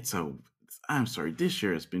 It's a. I'm sorry, this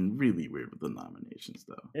year has been really weird with the nominations,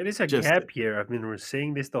 though. It is a Just gap year. I've been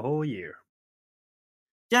saying this the whole year.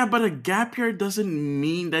 yeah, but a gap year doesn't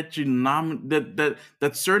mean that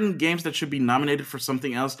that certain games that should be nominated for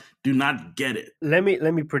something else do not get it. Let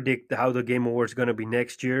me predict how the Game Awards is going to be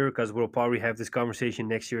next year because we'll probably have this conversation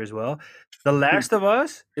next year as well. The Last of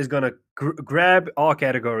Us is going to grab all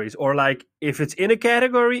categories, or like if it's in a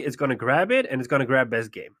category, it's going to grab it and it's going to grab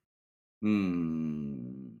best game.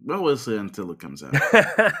 Well, we'll see until it comes out.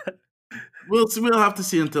 We'll have to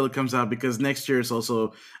see until it comes out because next year is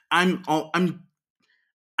also.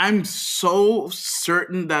 I'm so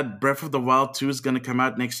certain that Breath of the Wild 2 is going to come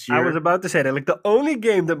out next I was year. about to say that. Like the only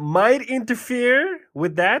game that might interfere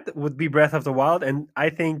with that would be Breath of the Wild, and I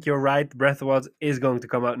think you're right. Breath of the Wild is going to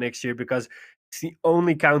come out next year because it's the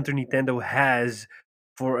only counter Nintendo has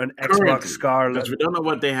for an Xbox Currently, Scarlet. because we don't know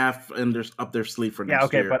what they have up their sleeve for Yeah, next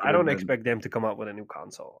okay, year. but I Other don't than expect them to come out with a new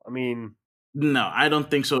console. I mean, no, I don't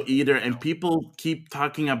think so either. And people keep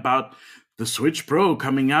talking about the Switch Pro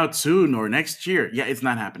coming out soon or next year. Yeah, it's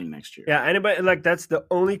not happening next year. yeah, anybody like that's the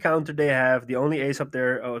only counter they have, the only ace up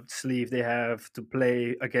their sleeve they have to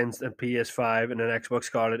play against a PS5 and an Xbox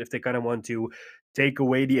Scarlet if they kind of want to take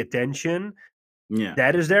away the attention. Yeah.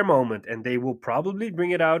 That is their moment, and they will probably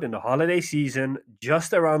bring it out in the holiday season,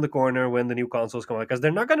 just around the corner when the new consoles come out. Because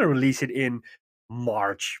they're not going to release it in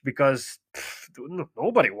March because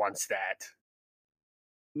nobody wants that.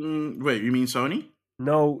 Wait, you mean Sony?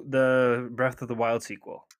 No, the Breath of the Wild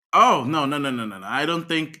sequel. Oh no! I don't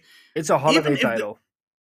think It's a even holiday if title.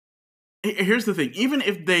 here's the thing. Even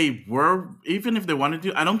if they wanted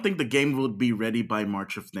to, I don't think the game would be ready by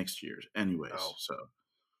March of next year anyways. No. So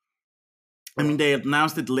I mean, Oh, they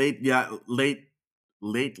announced it late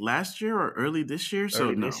last year or early this year. So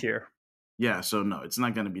early no, this year. yeah, so no, it's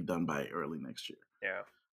not going to be done by early next year. Yeah.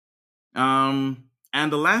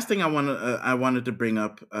 And the last thing I wanted to bring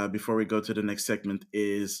up before we go to the next segment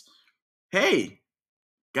is, hey,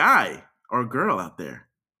 guy or girl out there,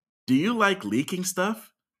 do you like leaking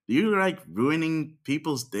stuff? Do you like ruining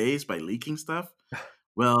people's days by leaking stuff?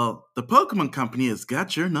 Well, the Pokemon Company has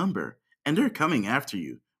got your number, and they're coming after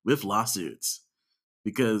you with lawsuits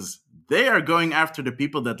because they are going after the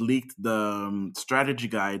people that leaked the strategy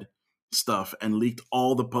guide stuff and leaked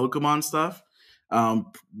all the Pokemon stuff,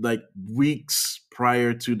 like weeks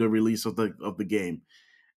prior to the release of the game.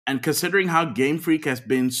 And considering how Game Freak has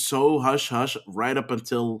been so hush hush right up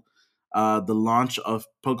until the launch of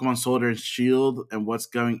Pokemon Sword and Shield and what's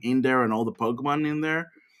going in there and all the Pokemon in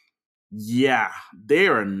there, yeah, they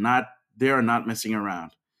are not messing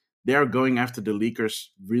around. They are going after the leakers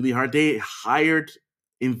really hard. They hired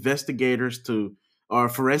investigators to or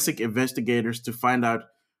forensic investigators to find out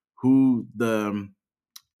who the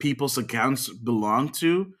people's accounts belong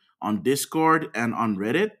to on Discord and on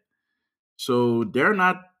Reddit. So they're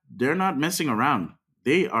not messing around.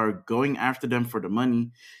 They are going after them for the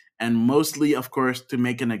money, and mostly, of course, to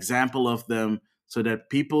make an example of them so that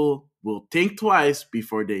people will think twice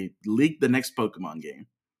before they leak the next Pokemon game.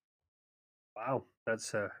 Wow,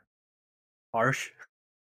 that's harsh.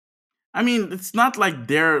 I mean, it's not like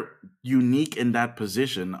they're unique in that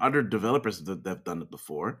position. Other developers that have done it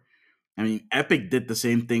before. I mean, Epic did the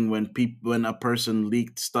same thing when a person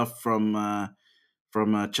leaked stuff from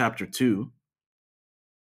Chapter 2.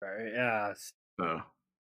 Right, yeah. So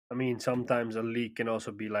I mean, sometimes a leak can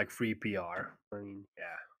also be like free PR. I mean,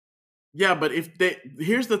 yeah. yeah, but if they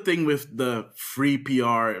here's the thing with the free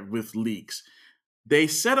PR with leaks. They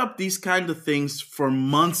set up these kind of things for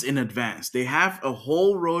months in advance. They have a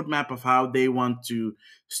whole roadmap of how they want to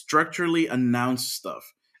structurally announce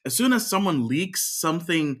stuff. As soon as someone leaks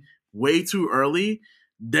something way too early,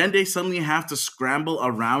 then they suddenly have to scramble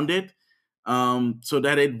around it so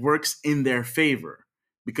that it works in their favor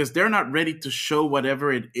because they're not ready to show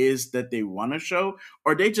whatever it is that they want to show,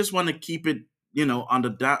 or they just want to keep it, on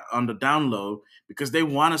the down low because they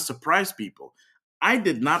want to surprise people. I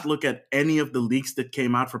did not look at any of the leaks that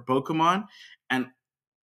came out for Pokemon, and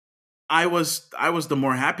I was the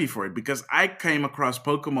more happy for it because I came across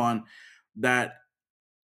Pokemon that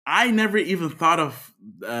I never even thought of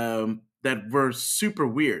that were super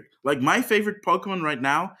weird. Like my favorite Pokemon right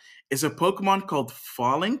now is a Pokemon called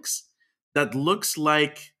Phalanx that looks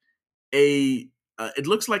like it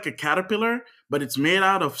looks like a caterpillar, but it's made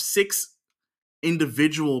out of seven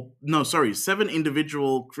individual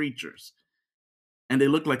creatures, and they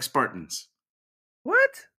look like Spartans.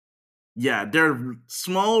 What? Yeah, they're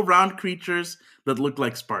small round creatures that look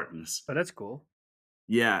like Spartans. Oh, that's cool.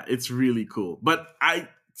 Yeah, it's really cool. But I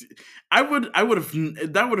would have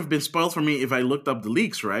that would have been spoiled for me if I looked up the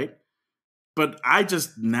leaks, right? But I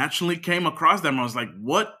just naturally came across them. I was like,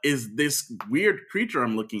 "What is this weird creature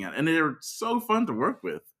I'm looking at?" And they're so fun to work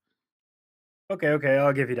with. Okay,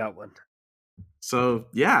 I'll give you that one. So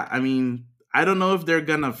yeah, I mean, I don't know if they're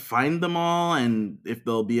gonna find them all and if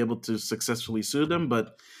they'll be able to successfully sue them,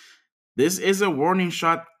 but this is a warning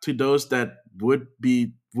shot to those that would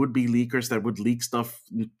be leakers that would leak stuff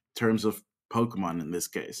in terms of Pokemon in this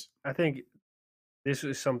case. I think this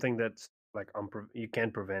is something that's like you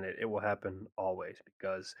can't prevent it. It will happen always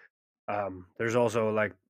because there's also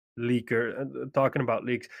like talking about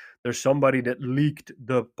leaks. There's somebody that leaked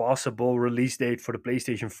the possible release date for the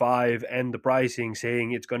PlayStation 5 and the pricing,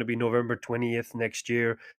 saying it's going to be November 20th next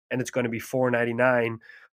year and it's going to be $499.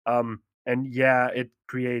 And yeah, it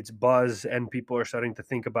creates buzz and people are starting to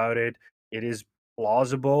think about it. It is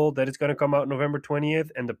plausible that it's going to come out November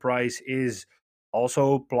 20th and the price is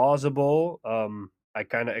also plausible. I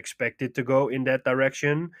kind of expect it to go in that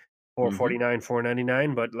direction for Hmm.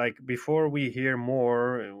 499, but like before we hear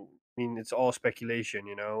more, I mean it's all speculation,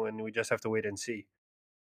 and we just have to wait and see.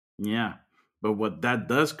 Yeah. But what that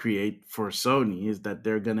does create for Sony is that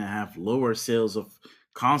they're going to have lower sales of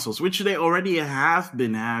consoles, which they already have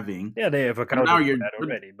been having. Yeah, they have But now accounted for that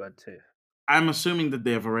already, but I'm assuming that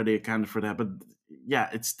they have already accounted for that. But yeah,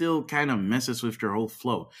 it still kind of messes with your whole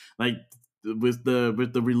flow. Like with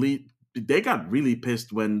the release, they got really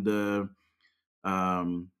pissed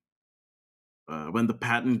um when the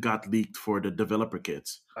patent got leaked for the developer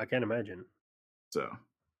kits. I can't imagine. So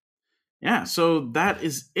yeah, so that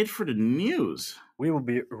is it for the news. We will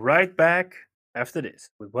be right back after this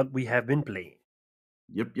with what we have been playing.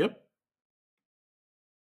 Yep, yep.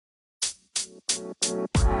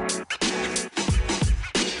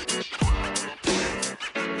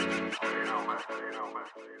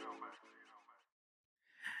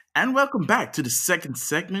 And welcome back to the second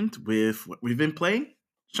segment with what we've been playing.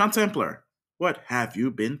 Sean Templar, what have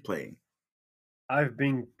you been playing? I've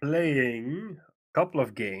been playing a couple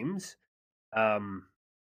of games. Um,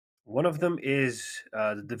 One of them is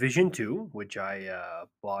the Division 2, which I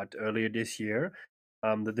bought earlier this year.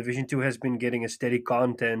 The Division 2 has been getting a steady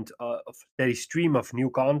stream of new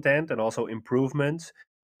content and also improvements.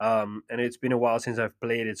 And it's been a while since I've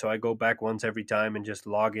played it, so I go back once every time and just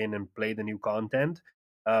log in and play the new content.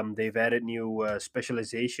 They've added new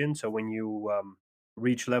specialization, so when you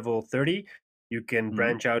reach level 30, you can Hmm?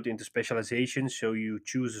 branch out into specialization. So you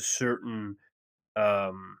choose a certain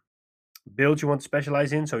um, build you want to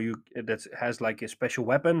specialize in. So you that has like a special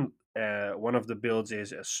weapon. One of the builds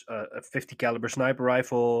is a 50 caliber sniper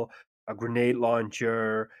rifle, a grenade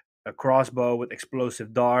launcher, a crossbow with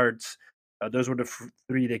explosive darts. Those were the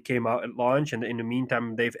three that came out at launch, and in the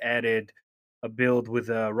meantime, they've added a build with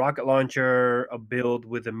a rocket launcher, a build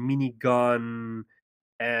with a minigun,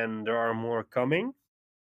 and there are more coming.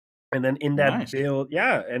 And then in that Nice. build,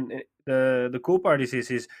 yeah, and the cool part is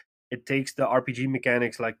it takes the RPG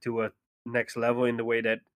mechanics like to a next level in the way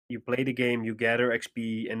that you play the game, you gather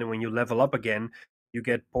XP, and then when you level up again, you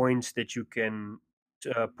get points that you can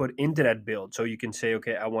put into that build. So you can say,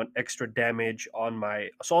 okay, I want extra damage on my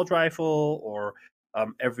assault rifle, or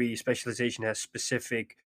every specialization has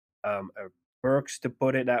specific perks, to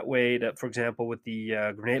put it that way. That, for example, with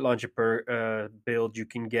the grenade launcher build, you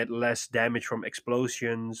can get less damage from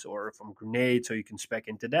explosions or from grenades, so you can spec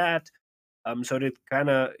into that. So that kind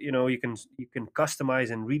of, you can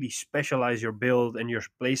customize and really specialize your build and your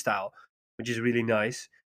playstyle, which is really nice.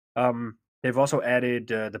 They've also added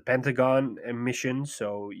the Pentagon missions,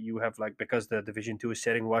 so you have, like, because the Division 2 is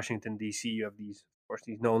set in Washington D.C., you have these, of course,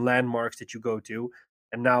 these known landmarks that you go to,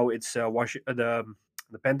 and now it's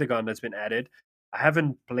the Pentagon that's been added. I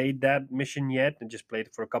haven't played that mission yet, and just played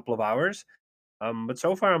it for a couple of hours. But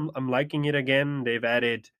so far, I'm liking it again. They've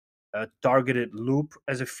added a targeted loop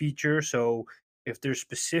as a feature. So if there's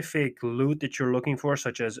specific loot that you're looking for,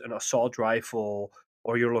 such as an assault rifle,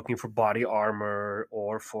 or you're looking for body armor,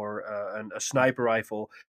 or for a sniper rifle,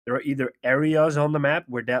 there are either areas on the map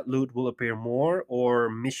where that loot will appear more, or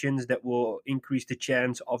missions that will increase the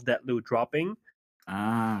chance of that loot dropping.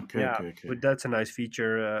 Ah, okay, Yeah, okay, okay. but that's a nice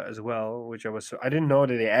feature as well, which I didn't know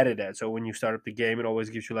that they added that. So when you start up the game, it always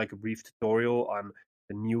gives you like a brief tutorial on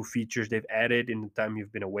the new features they've added in the time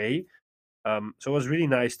you've been away. So it was really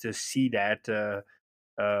nice to see that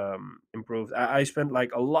improved. I spent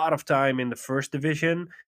like a lot of time in the first division,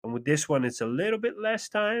 and with this one, it's a little bit less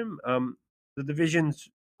time. The divisions,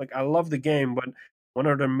 like, I love the game, but one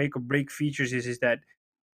of the make or break features is that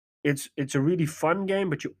it's a really fun game,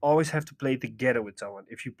 but you always have to play together with someone.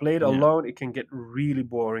 If you play it Yeah. alone, it can get really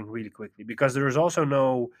boring really quickly, because there is also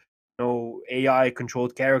no AI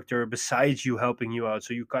controlled character besides you helping you out.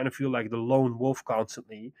 So you kind of feel like the lone wolf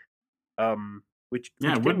constantly, um, Yeah, which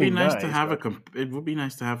it can would be be nice to nice, have but it would be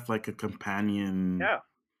nice to have like a companion yeah,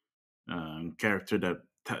 character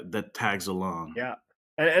that tags along. yeah.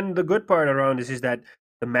 And the good part around this is that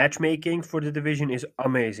the matchmaking for the division is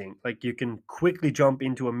amazing. Like, you can quickly jump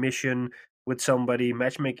into a mission with somebody.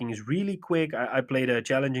 Matchmaking is really quick. I played a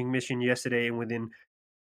challenging mission yesterday, and within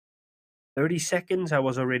 30 seconds I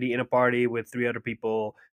was already in a party with three other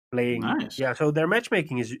people playing. Nice. Yeah, so their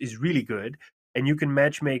matchmaking is really good. And you can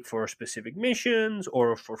matchmake for specific missions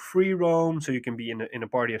or for free roam, so you can be in a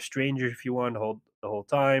party of strangers if you want the whole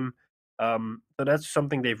time. So that's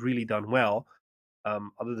something they've really done well.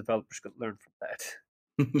 Other developers could learn from that.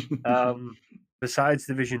 Um, Besides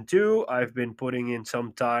Division 2, I've been putting in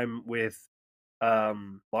some time with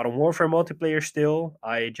Modern Warfare multiplayer still.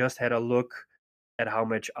 I just had a look at how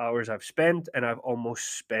much hours I've spent, and I've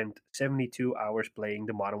almost spent 72 hours playing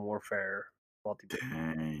the Modern Warfare multiplayer.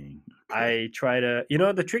 Dang. Okay. I try to,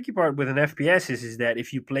 the tricky part with an FPS is that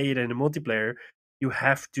if you play it in a multiplayer, you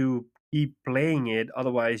have to keep playing it,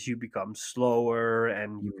 otherwise you become slower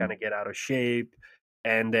and you kind Mm. of get out of shape,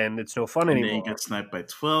 and then it's no fun And then you anymore. get sniped by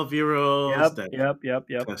 12-year-olds Yep, that yep, yep,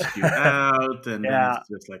 yep. cuss you out, and then Yeah, it's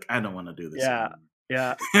just like, I don't want to do this yeah, anymore.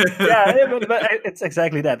 yeah. Yeah, but it's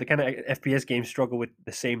exactly that. The kind of FPS games struggle with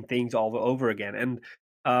the same things all over again. And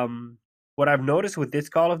what I've noticed with this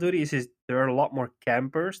Call of Duty is there are a lot more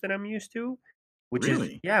campers than I'm used to,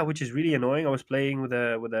 Really? which is really annoying. I was playing with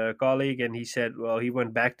a colleague, and he said, well, he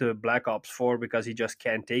went back to Black Ops 4 because he just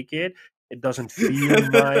can't take it. It doesn't feel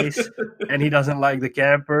nice, and he doesn't like the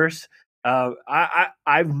campers.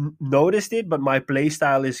 I've noticed it, but my play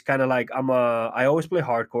style is kind of like, I always play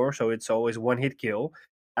hardcore, so it's always one hit kill,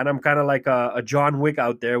 and I'm kind of like a John Wick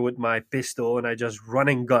out there with my pistol, and I just run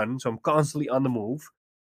and gun, so I'm constantly on the move.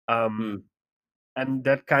 Um, Hmm. and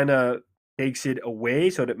that kind of takes it away,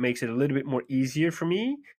 so that makes it a little bit more easier for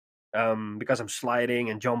me, because I'm sliding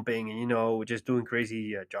and jumping and just doing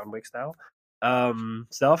crazy John Wick style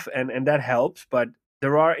stuff, and that helps. But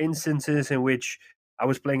there are instances in which I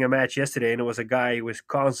was playing a match yesterday, and there was a guy who was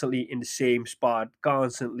constantly in the same spot,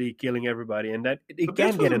 constantly killing everybody, and that it But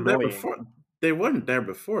this can get wasn't there annoying. before. They weren't there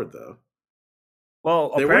before, though.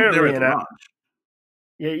 Well, They weren't there apparently, at and launch.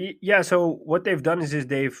 yeah, yeah. So what they've done is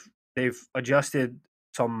they've adjusted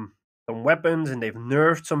some some weapons, and they've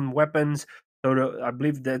nerfed some weapons. So I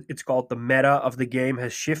believe that it's called the meta of the game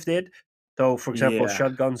has shifted. So, for example, Yeah.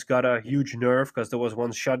 shotguns got a huge nerf because there was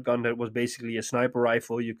one shotgun that was basically a sniper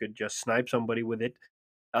rifle. You could just snipe somebody with it.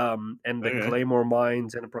 And the Okay. claymore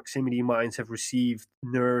mines and the proximity mines have received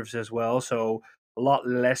nerfs as well. So a lot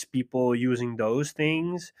less people using those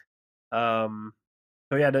things. Um,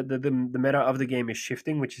 so yeah, the meta of the game is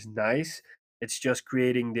shifting, which is nice. It's just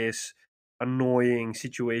creating this annoying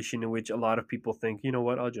situation in which a lot of people think, you know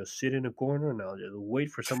what, I'll just sit in a corner and I'll just wait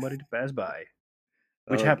for somebody to pass by,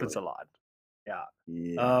 which Oh happens boy. a lot. Yeah.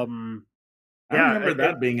 Yeah. Um, I yeah. remember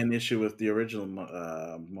that being an issue with the original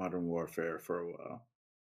Modern Warfare for a while.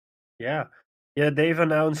 Yeah. Yeah, they've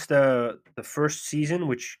announced the first season,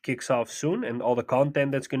 which kicks off soon, and all the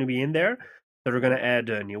content that's going to be in there. So they're going to add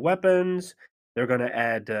new weapons. They're going to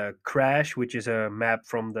add Crash, which is a map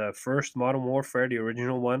from the first Modern Warfare, the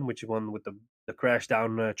original one, which is one with the crash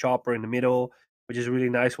down chopper in the middle, which is a really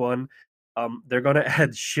nice one. They're going to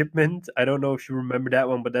add Shipment. I don't know if you remember that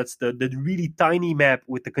one, but that's the really tiny map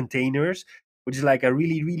with the containers, which is like a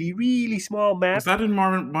really, really, really small Was map. that in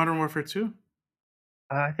Modern Warfare 2?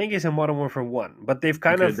 I think it's in Modern Warfare 1, but they've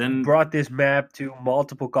kind Okay, of then brought this map to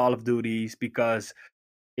multiple Call of Duties because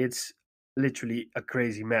it's literally a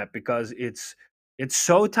crazy map because it's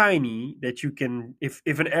so tiny that you can if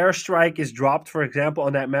an airstrike is dropped, for example,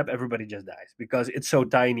 on that map, everybody just dies because it's so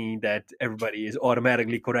tiny that everybody is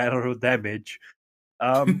automatically collateral damage.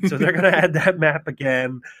 So they're gonna add that map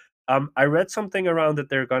again. I read something around that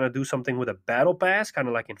they're gonna do something with a battle pass, kind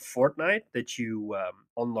of like in Fortnite, that you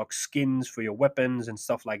unlock skins for your weapons and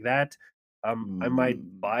stuff like that. I might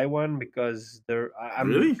mm, buy one because I'm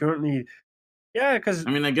really? currently yeah, because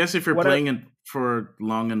I mean, I guess if you're what I playing it for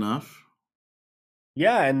long enough.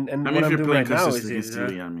 yeah, I and mean, what if I'm you're doing playing right now is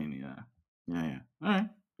consistently, I mean, yeah. Yeah, yeah. All right.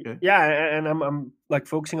 Okay. yeah, and I'm like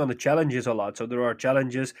focusing on the challenges a lot. So there are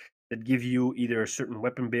challenges that give you either certain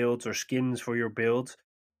weapon builds or skins for your builds,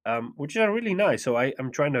 which are really nice. So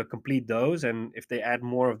I'm trying to complete those, and if they add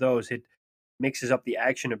more of those, it mixes up the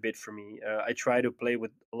action a bit for me. I try to play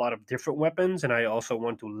with a lot of different weapons, and I also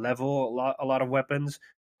want to level a lot of weapons.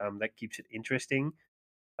 That keeps it interesting.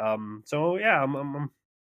 So yeah, I'm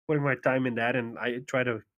putting my time in that, and I try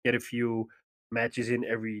to get a few matches in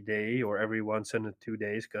every day or every once in 2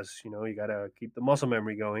 days because you gotta keep the muscle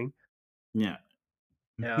memory going. Yeah.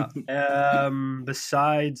 Yeah.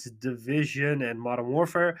 Besides Division and Modern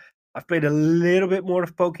Warfare, I've played a little bit more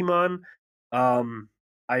of Pokemon. Um,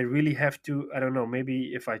 I really have to. I don't know.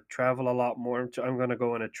 Maybe if I travel a lot more, I'm gonna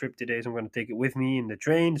go on a trip today, so I'm gonna take it with me in the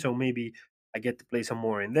train. So maybe I get to play some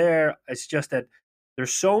more in there. It's just that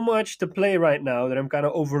there's so much to play right now that I'm kind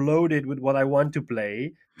of overloaded with what I want to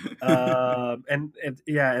play. Yeah, and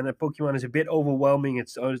the Pokemon is a bit overwhelming at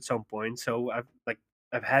some point. So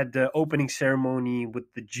I've had the opening ceremony with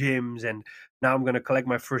the gyms, and now I'm gonna collect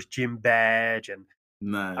my first gym badge, and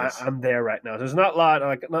Nice. I'm there right now. There's not a lot,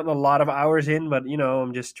 like not a lot of hours in, but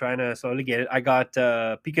I'm just trying to slowly get it. I got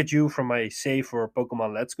Pikachu from my save for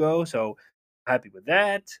Pokemon Let's Go, so happy with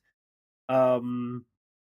that. Um,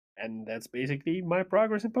 and that's basically my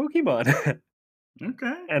progress in Pokemon.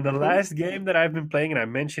 Okay. And the Cool. last game that I've been playing, and I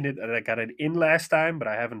mentioned it, and I got it in last time, but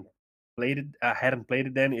I haven't played it. I hadn't played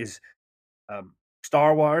it then. Is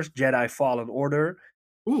Star Wars Jedi Fallen Order.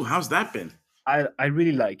 Ooh, how's that been? I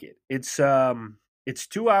really like it. It's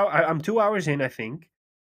 2 hour. I'm 2 hours in, I think,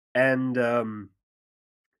 and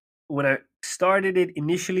when I started it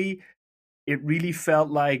initially, it really felt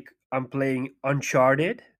like I'm playing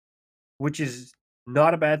Uncharted, which is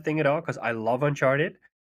not a bad thing at all because I love Uncharted.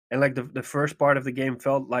 And like the first part of the game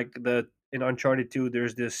felt like the in Uncharted 2,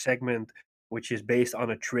 there's this segment which is based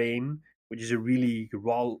on a train, which is a really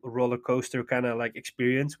roller coaster kind of like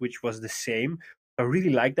experience, which was the same. I really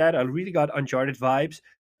like that. I really got Uncharted vibes.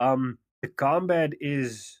 The combat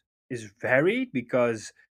is varied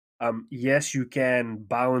because yes, you can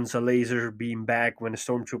bounce a laser beam back when a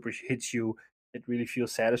stormtrooper hits you. It really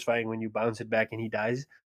feels satisfying when you bounce it back and he dies.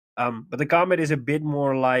 But the combat is a bit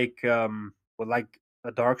more like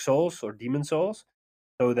a Dark Souls or Demon Souls,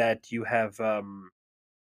 so that you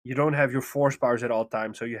don't have your force powers at all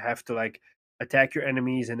times. So you have to like attack your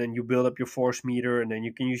enemies, and then you build up your force meter, and then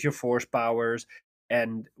you can use your force powers.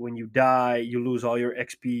 And when you die, you lose all your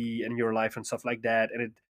XP and your life and stuff like that.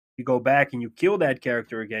 And you go back and you kill that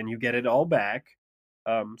character again, you get it all back.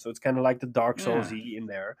 So it's kind of like the Dark Souls Yeah. in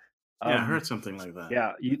there. Yeah, I heard something like that.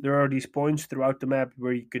 Yeah, there are these points throughout the map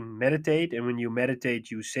where you can meditate, and when you meditate,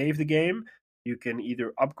 you save the game. You can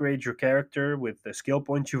either upgrade your character with the skill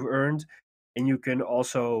points you've earned, and you can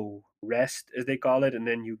also rest, as they call it, and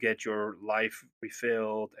then you get your life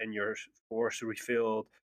refilled and your force refilled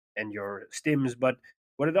and your stims. But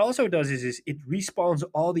what it also does is it respawns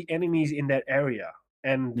all the enemies in that area,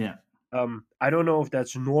 and Yeah. I don't know if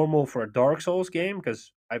that's normal for a Dark Souls game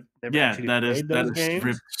because I've never Yeah, actually that played those is games.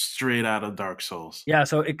 ripped straight out of Dark Souls. Yeah,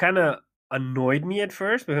 so it kind of annoyed me at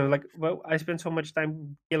first because I was like, well, I spent so much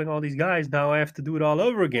time killing all these guys. Now I have to do it all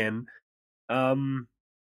over again. Um,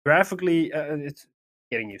 graphically, it's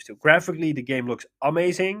getting used to. Graphically, the game looks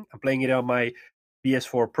amazing. I'm playing it on my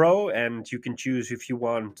PS4 Pro, and you can choose if you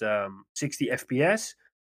want 60 FPS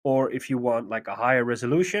or if you want like a higher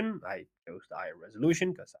resolution. I chose the higher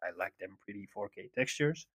resolution because I like them pretty 4K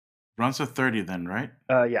textures. Runs at 30 then, right?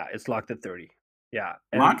 Yeah, it's locked at 30. Yeah,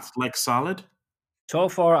 and Locked? Like solid? so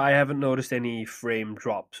far, I haven't noticed any frame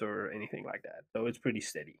drops or anything like that, so it's pretty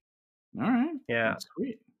steady. Alright. Yeah. That's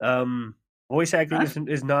sweet. Voice acting That's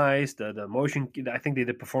is nice. The motion, I think they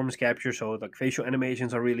did performance capture, so like facial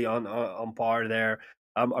animations are really on par there.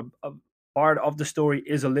 A part of the story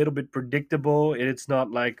is a little bit predictable. It's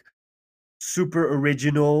not like super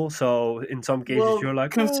original. So in some cases, well, you're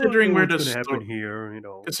like, oh, I considering know where what's the going to happen sto here, you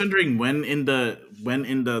know. considering when in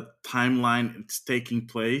the timeline it's taking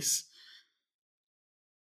place,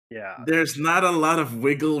 Yeah. there's not a lot of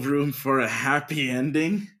wiggle room for a happy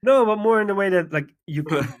ending. No, but more in the way that like you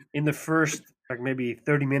can in the first like maybe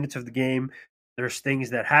 30 minutes of the game, there's things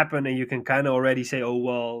that happen and you can kind of already say, oh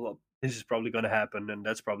well, this is probably going to happen and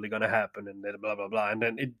that's probably going to happen and then blah blah blah, and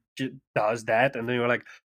then it does that, and then you're like,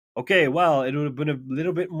 okay, well, it would have been a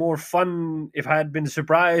little bit more fun if I had been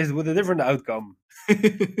surprised with a different outcome.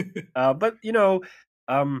 But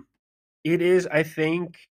um, it is, I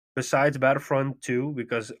think, besides Battlefront 2,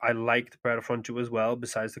 because I liked Battlefront 2 as well,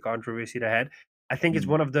 besides the controversy it had, I think it's Mm.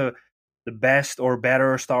 one of the best or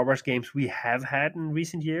better Star Wars games we have had in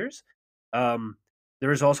recent years. Um,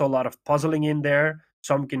 there is also a lot of puzzling in there.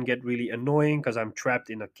 Some can get really annoying because I'm trapped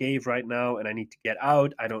in a cave right now and I need to get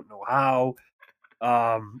out. I don't know how.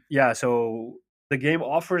 Yeah, so the game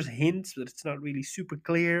offers hints, but it's not really super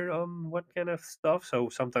clear on what kind of stuff. So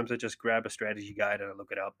sometimes I just grab a strategy guide and I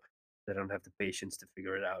look it up. I don't have the patience to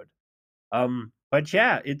figure it out. But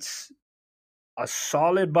yeah, it's a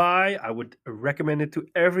solid buy. I would recommend it to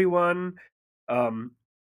everyone. Um,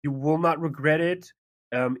 you will not regret it.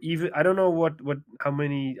 Even I don't know what how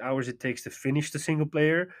many hours it takes to finish the single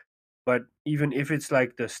player, but even if it's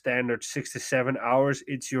like the standard 6 to 7 hours,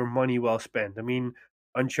 it's your money well spent. I mean,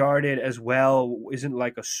 Uncharted as well isn't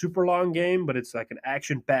like a super long game, but it's like an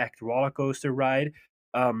action-packed roller coaster ride.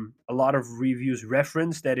 A lot of reviews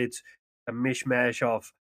reference that it's a mishmash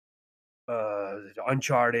of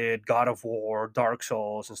Uncharted, God of War, Dark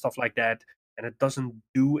Souls, and stuff like that, and it doesn't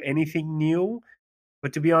do anything new.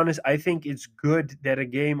 But to be honest, I think it's good that a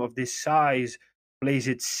game of this size plays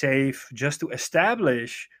it safe just to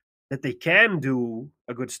establish that they can do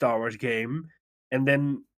a good Star Wars game, and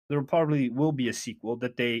then there probably will be a sequel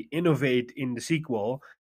that they innovate in the sequel,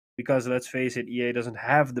 because let's face it, EA doesn't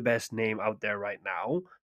have the best name out there right now.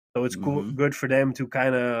 So it's cool, Mhm. good for them to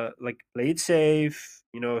kind of like play it safe,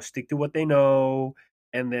 stick to what they know,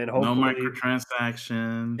 and then No hopefully, yeah,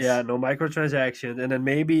 microtransactions. no microtransactions, and then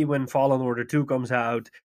maybe when Fallen Order 2 comes out,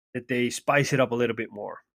 that they spice it up a little bit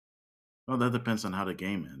more. Well, that depends on how the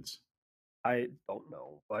game ends. I don't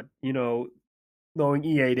know, but knowing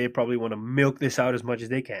EA, they probably want to milk this out as much as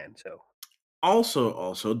they can. So,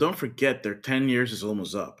 Also, don't forget their 10 years is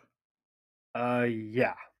almost up.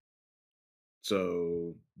 yeah,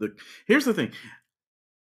 So here's the thing.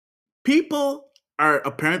 People are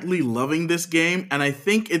apparently loving this game, and I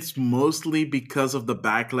think it's mostly because of the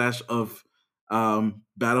backlash of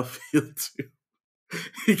Battlefield 2.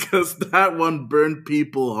 Because that one burned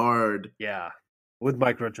people hard yeah, with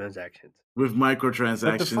microtransactions. with But the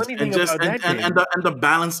microtransactions funny and thing just about that game, and the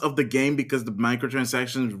balance of the game, because the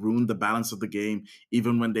microtransactions ruined the balance of the game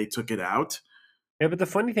even when they took it out. yeah, but the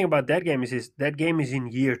funny thing about that game is that game is in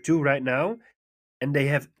year 2 right now, and they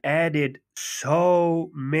have added so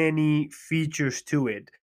many features to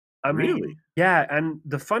it. I Really? mean, yeah, and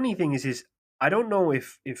the funny thing is I don't know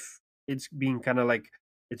if it's being kind of like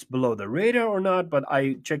it's below the radar or not, but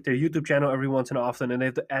I check their YouTube channel every once and often, and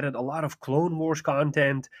they've added a lot of Clone Wars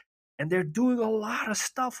content, and they're doing a lot of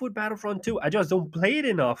stuff with Battlefront 2. I just don't play it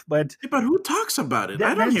enough, but Yeah, but who talks about it?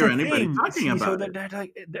 I don't that's hear the anybody thing. talking See, so about that it. they're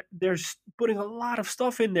like they're putting a lot of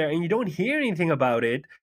stuff in there, and you don't hear anything about it,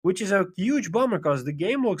 which is a huge bummer because the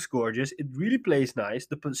game looks gorgeous. It really plays nice.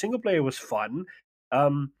 The single player was fun.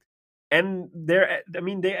 Um, and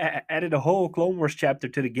they added a whole Clone Wars chapter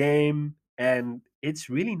to the game, and it's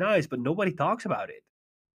really nice, but nobody talks about it.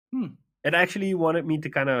 Hmm. It actually wanted me to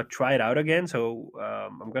kind of try it out again, so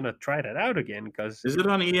I'm gonna try that out again because Is it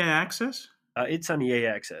on EA Access? it's on EA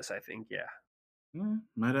Access, I think. Yeah,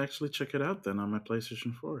 Might actually check it out then on my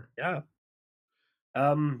PlayStation 4. yeah.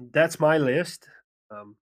 That's my list.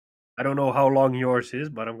 Um, I don't know how long yours is,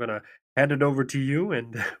 but I'm gonna hand it over to you,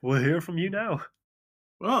 and we'll hear from you now.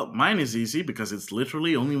 Well, mine is easy because it's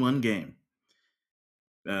literally only one game,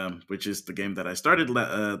 which is the game that I started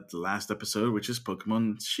the last episode, which is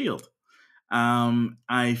Pokemon Shield.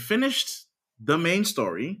 I finished the main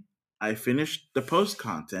story. I finished the post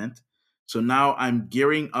content. So now I'm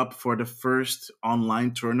gearing up for the first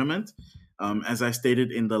online tournament. As I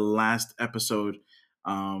stated in the last episode,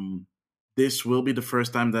 um, this will be the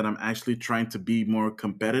first time that I'm actually trying to be more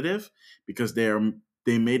competitive because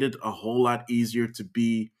they made it a whole lot easier to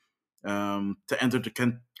be to enter the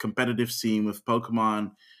competitive scene with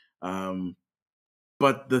Pokemon. Um,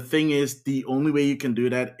 but the thing is, the only way you can do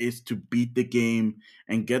that is to beat the game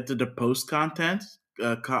and get to the post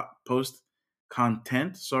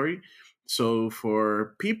content. Sorry. So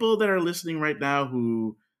for people that are listening right now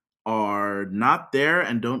who are not there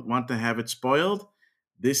and don't want to have it spoiled,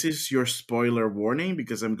 this is your spoiler warning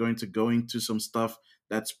because I'm going to go into some stuff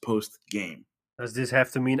that's post game. Does this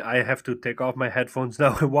have to mean I have to take off my headphones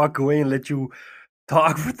now and walk away and let you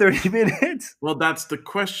talk for 30 minutes? Well, that's the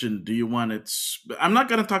question. Do you want it? I'm not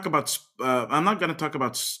going to talk about. I'm not going to talk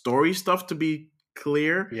about story stuff. To be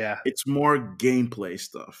clear, Yeah. it's more gameplay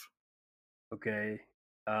stuff. Okay.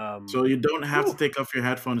 So you don't have to Whew. take off your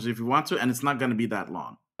headphones if you want to, and it's not going to be that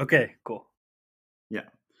long. Okay, cool. Yeah.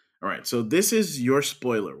 All right. So this is your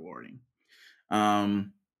spoiler warning.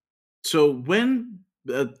 Um. So when,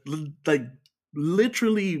 like,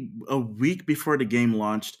 literally a week before the game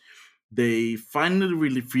launched, they finally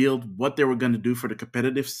revealed what they were going to do for the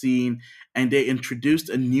competitive scene, and they introduced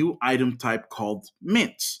a new item type called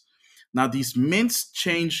mints. Now, these mints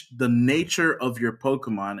change the nature of your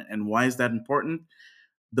Pokemon, and why is that important?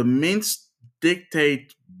 The mints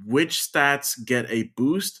dictate which stats get a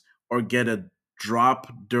boost or get a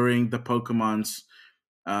drop during the Pokemon's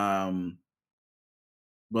um,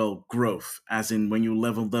 growth, as in when you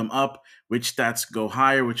level them up, which stats go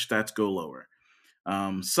higher, which stats go lower.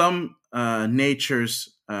 Some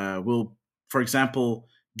natures will, for example,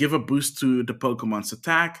 give a boost to the Pokemon's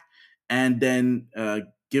attack and then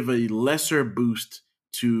give a lesser boost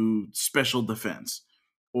to special defense.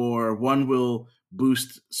 Or one will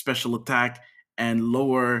boost special attack and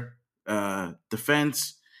lower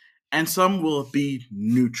defense. And some will be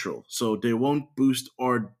neutral, so they won't boost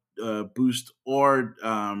or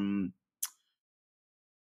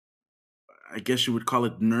I guess you would call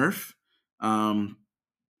it nerf um,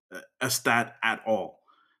 a stat at all.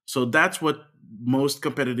 So that's what most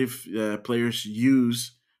competitive players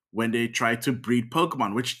use when they try to breed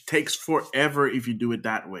Pokemon, which takes forever if you do it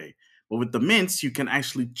that way. But with the mints, you can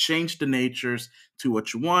actually change the natures to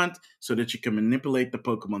what you want so that you can manipulate the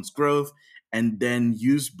Pokemon's growth and then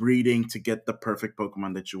use breeding to get the perfect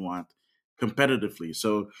Pokemon that you want competitively.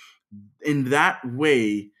 So, in that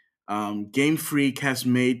way, Game Freak has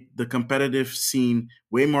made the competitive scene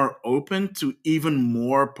way more open to even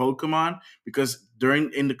more Pokemon because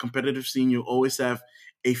in the competitive scene you always have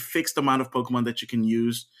a fixed amount of Pokemon that you can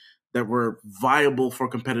use that were viable for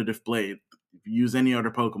competitive play. If you use any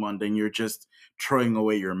other Pokemon, then you're just throwing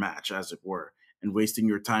away your match, as it were, and wasting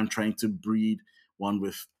your time trying to breed one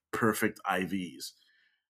with perfect IVs,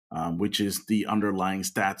 which is the underlying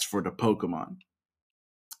stats for the Pokemon.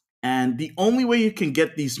 And the only way you can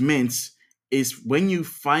get these mints is when you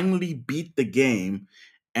finally beat the game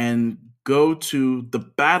and go to the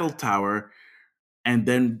battle tower and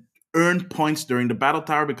then earn points during the battle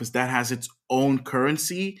tower because that has its own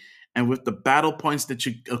currency. And with the battle points that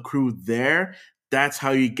you accrue there, that's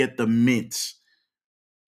how you get the mints.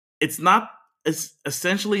 It's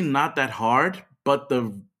essentially not that hard, but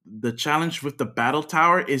the challenge with the battle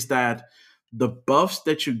tower is that the buffs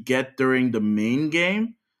that you get during the main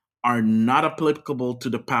game are not applicable to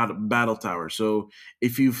the battle tower. So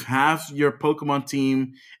if you have your Pokemon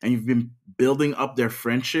team and you've been building up their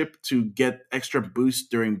friendship to get extra boosts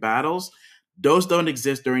during battles, those don't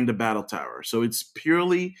exist during the battle tower. So it's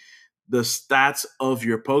purely the stats of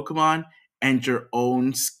your Pokemon and your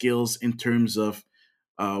own skills in terms of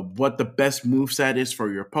what the best moveset is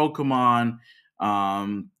for your Pokemon,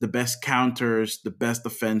 the best counters, the best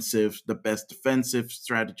defensive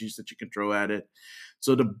strategies that you can throw at it.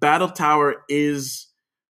 So the battle tower is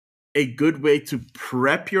a good way to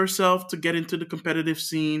prep yourself to get into the competitive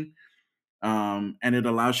scene, and it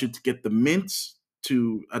allows you to get the mints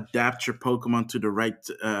to adapt your Pokemon to the right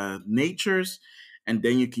natures, and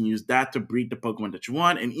then you can use that to breed the Pokemon that you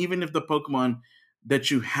want. And even if the Pokemon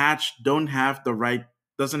that you hatch doesn't have the right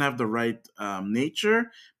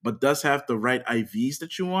nature, but does have the right IVs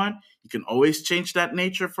that you want, you can always change that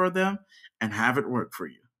nature for them and have it work for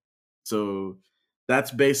you. So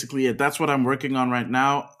that's basically it. That's what I'm working on right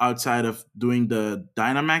now, outside of doing the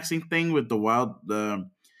Dynamaxing thing with the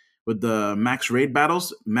max raid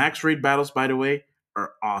battles. Max raid battles, by the way,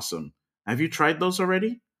 are awesome. Have you tried those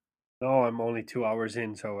already? No, I'm only 2 hours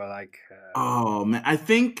in, so Oh man, I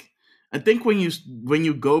think when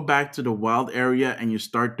you go back to the wild area and you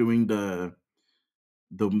start doing the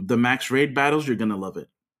max raid battles, you're gonna love it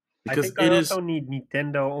I because think I it also is. need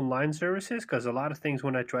Nintendo online services because a lot of things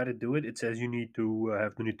when I try to do it, it says you need to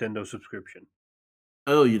have the Nintendo subscription.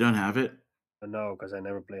 Oh, you don't have it? No, because I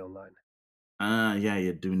never play online. Yeah,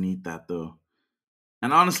 you do need that though.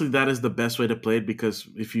 And honestly, that is the best way to play it because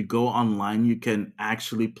if you go online, you can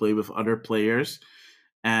actually play with other players.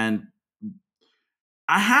 And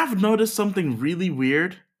I have noticed something really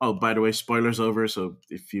weird. Oh, by the way, spoilers over. So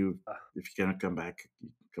if you cannot come back,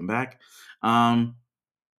 come back. Um,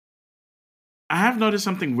 I have noticed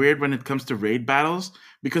something weird when it comes to raid battles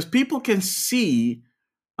because people can see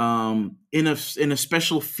in a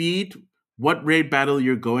special feed what raid battle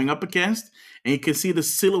you're going up against, and you can see the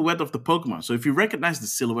silhouette of the Pokemon. So if you recognize the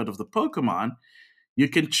silhouette of the Pokemon, you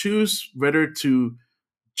can choose whether to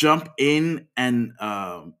jump in and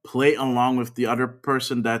play along with the other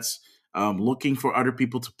person that's looking for other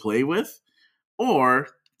people to play with, or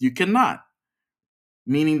you cannot.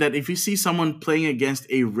 Meaning that if you see someone playing against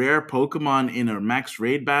a rare Pokemon in a max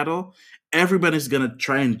raid battle, everybody's gonna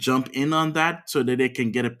try and jump in on that so that they can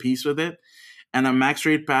get a piece with it. And a max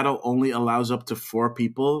raid battle only allows up to 4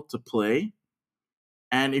 people to play.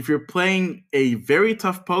 And if you're playing a very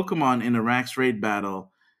tough Pokemon in a max raid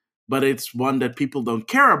battle, but it's one that people don't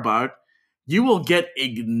care about, you will get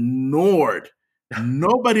ignored.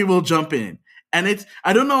 Nobody will jump in. And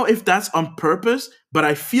I don't know if that's on purpose, but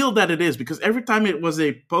I feel that it is because every time it was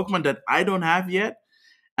a Pokemon that I don't have yet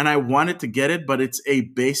and I wanted to get it, but it's a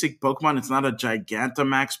basic Pokemon, it's not a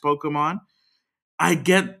Gigantamax Pokemon, I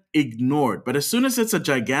get ignored. But as soon as it's a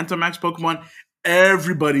Gigantamax Pokemon,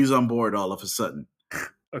 everybody's on board all of a sudden.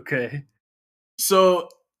 Okay. So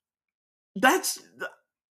that's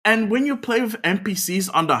and when you play with NPCs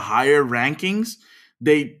on the higher rankings,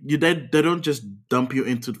 they don't just dump you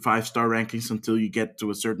into 5-star rankings until you get to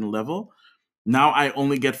a certain level. Now I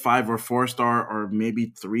only get 5 or 4-star or maybe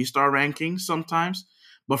 3-star rankings sometimes,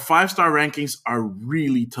 but 5-star rankings are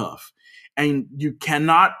really tough, and you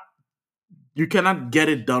cannot get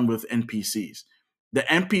it done with NPCs. The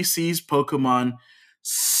NPCs Pokemon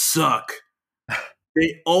suck.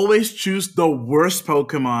 They always choose the worst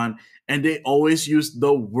Pokemon and they always use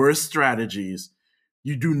the worst strategies.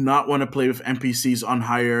 You do not want to play with NPCs on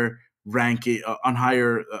higher ranking, on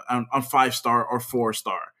 5-star or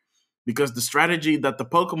 4-star, because the strategy that the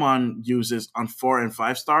Pokemon uses on 4 and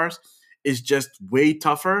 5 stars is just way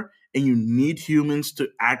tougher, and you need humans to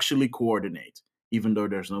actually coordinate, even though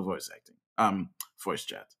there's no voice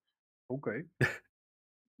chat. Okay.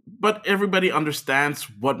 But everybody understands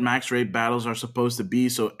what max raid battles are supposed to be,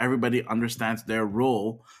 so everybody understands their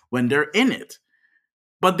role when they're in it.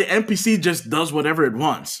 But the NPC just does whatever it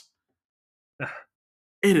wants.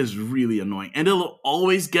 It is really annoying, and it'll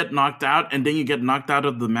always get knocked out, and then you get knocked out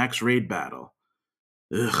of the max raid battle.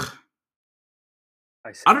 Ugh. I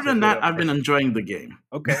Other sense a than bit that, of I've been frustration. enjoying the game.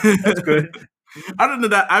 Okay, that's good. Other than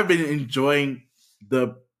that, I've been enjoying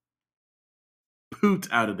the poot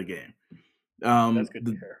out of the game. That's Um, good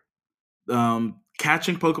to the hear.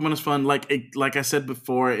 Catching Pokemon is fun. Like I said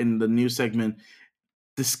before in the news segment,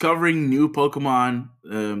 discovering new Pokemon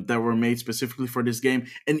that were made specifically for this game,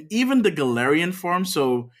 and even the Galarian form.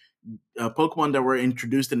 So, Pokemon that were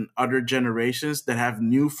introduced in other generations that have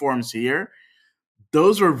new forms here.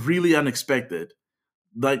 Those were really unexpected.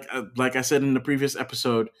 Like I said in the previous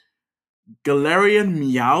episode, Galarian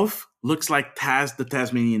Meowth looks like Taz the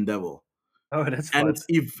Tasmanian Devil, Oh, that's and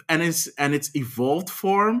fun. its evolved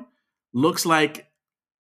form looks like.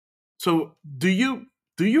 So, do you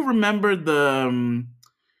remember the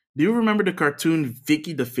cartoon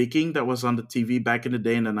Vicky the Viking that was on the TV back in the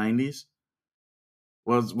day in the 90s?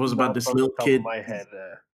 Was about Not this from the little top of kid. my head.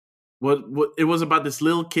 what it was about this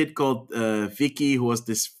little kid called Vicky, who was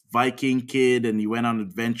this Viking kid, and he went on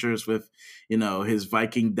adventures with, his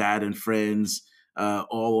Viking dad and friends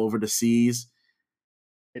all over the seas.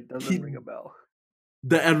 It doesn't He, ring a bell.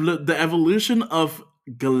 the evolution of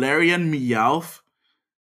Galarian Meowth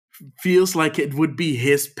feels like it would be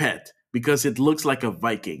his pet because it looks like a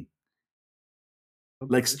Viking,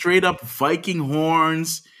 like Okay. straight up Viking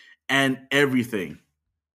horns and everything.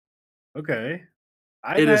 Okay.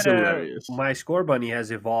 I've It is had hilarious. my Scorbunny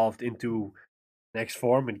has evolved into next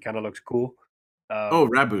form and kind of looks cool. Oh,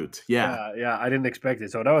 Raboot, yeah. Yeah, I didn't expect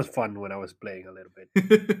it, so that was fun when I was playing a little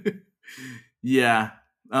bit. Yeah.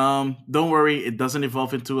 Don't worry, it doesn't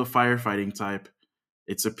evolve into a firefighting type.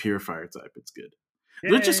 It's a pure fire type. It's good.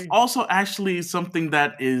 Which is Yay! also actually something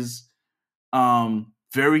that is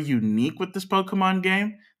very unique with this Pokemon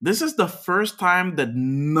game. This is the first time that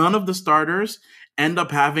none of the starters end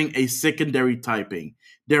up having a secondary typing.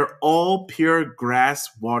 They're all pure grass,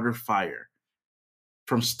 water, fire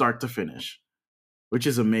from start to finish, which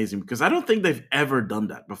is amazing because I don't think they've ever done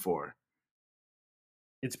that before.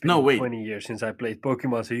 It's No, been wait. 20 years since I played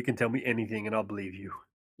Pokemon, so you can tell me anything and I'll believe you.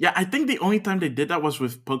 Yeah, I think the only time they did that was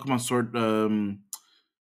with Pokemon Sword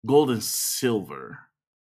Gold and Silver.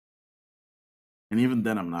 And even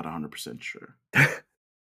then, I'm not 100% sure.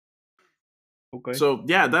 Okay. So,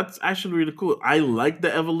 yeah, that's actually really cool. I like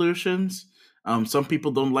the evolutions. Some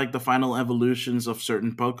people don't like the final evolutions of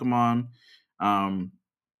certain Pokemon. Um,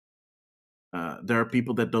 there are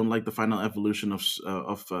people that don't like the final evolution of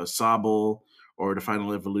Sobble or the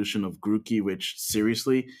final evolution of Grookey, which,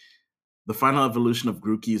 seriously, the final evolution of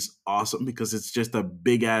Grookey is awesome because it's just a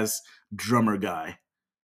big ass drummer guy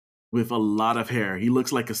with a lot of hair. He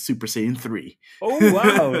looks like a Super Saiyan 3. Oh,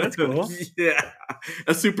 wow, that's cool. Yeah,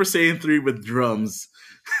 a Super Saiyan 3 with drums.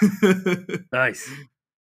 Nice.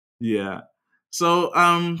 Yeah. So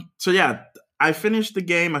yeah, I finished the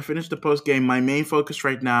game. I finished the post game. My main focus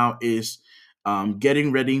right now is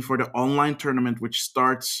getting ready for the online tournament, which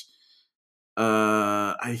starts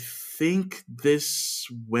I think this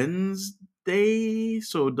Wednesday.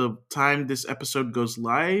 So the time this episode goes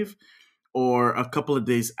live, or a couple of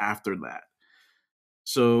days after that.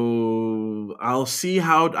 So I'll see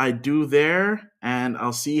how I do there, and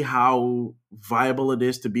I'll see how viable it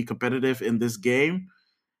is to be competitive in this game.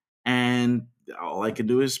 And all I can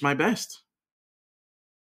do is my best.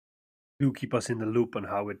 Do keep us in the loop on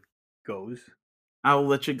how it goes. I'll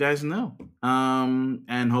let you guys know.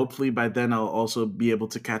 And hopefully by then I'll also be able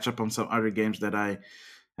to catch up on some other games that I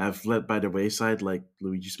have let by the wayside, like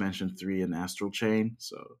Luigi's Mansion 3 and Astral Chain.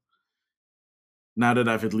 So now that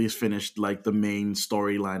I've at least finished like the main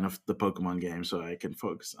storyline of the Pokemon game, so I can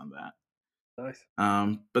focus on that. Nice.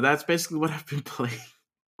 But that's basically what I've been playing.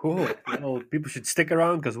 Cool. Well, people should stick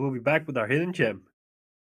around because we'll be back with our hidden gem.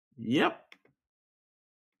 Yep.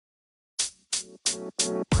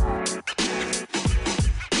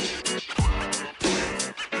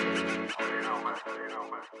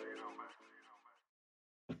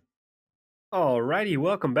 Alrighty,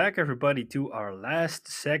 welcome back everybody to our last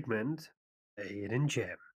segment, the hidden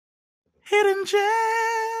gem. Hidden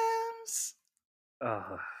gems.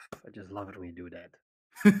 I just love it when you do that.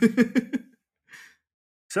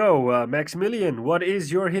 So, Maximilian, what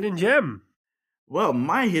is your hidden gem? Well,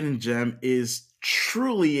 my hidden gem is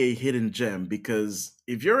truly a hidden gem because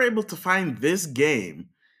if you're able to find this game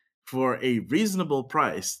for a reasonable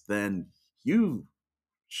price, then you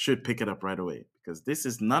should pick it up right away because this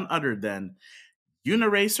is none other than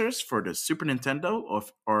Uniracers for the Super Nintendo,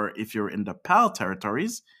 or if you're in the PAL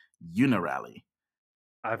territories, Unirally.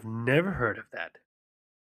 I've never heard of that.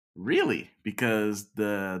 Really? Because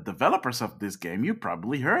the developers of this game you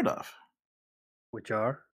probably heard of. Which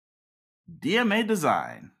are? DMA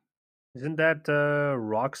Design. Isn't that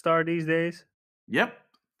Rockstar these days? Yep,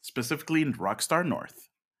 specifically in Rockstar North.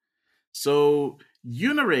 So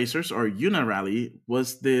Uniracers or Unirally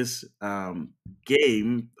was this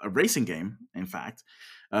game, a racing game, in fact,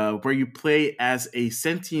 where you play as a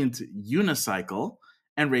sentient unicycle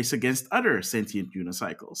and race against other sentient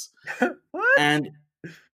unicycles. What? And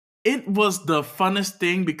it was the funnest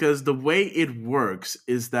thing because the way it works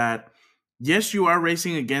is that yes, you are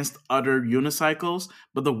racing against other unicycles,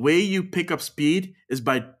 but the way you pick up speed is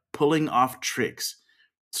by pulling off tricks.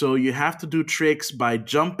 So you have to do tricks by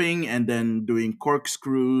jumping and then doing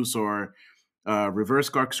corkscrews or reverse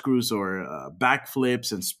corkscrews or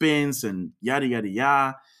backflips and spins and yada yada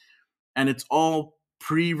yada. And it's all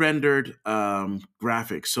pre-rendered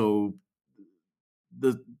graphics. So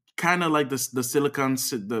the kind of like the silicon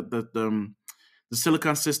the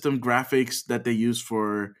Silicon System graphics that they use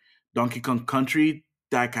for Donkey Kong Country,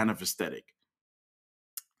 that kind of aesthetic.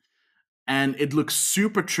 and it looks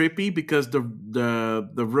super trippy because the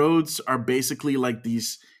roads are basically like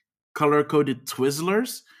these color coded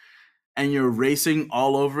Twizzlers, and you're racing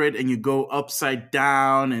all over it, and you go upside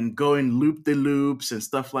down and go in loop de loops and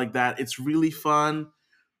stuff like that. It's really fun.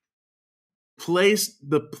 Plays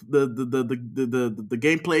the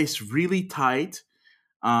gameplay is really tight.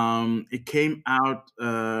 It came out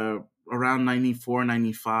around 94,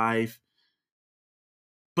 95.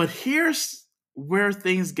 But here's where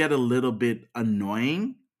things get a little bit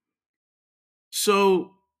annoying.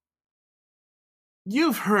 So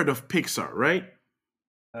you've heard of Pixar, right?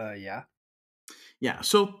 Yeah. Yeah.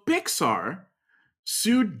 So Pixar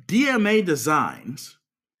sued DMA Designs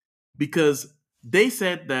because they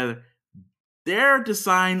said that their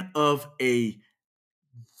design of a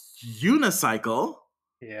unicycle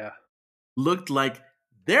Yeah. looked like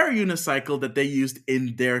their unicycle that they used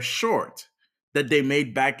in their short that they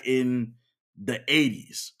made back in the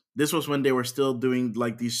 80s. This was when they were still doing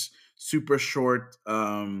like these super short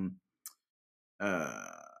uh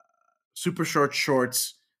super short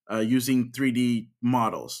shorts using 3D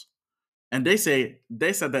models. And they said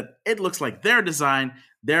that it looks like their design,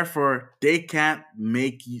 therefore they can't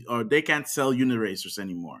make or they can't sell Uniracers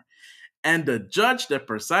anymore. And the judge that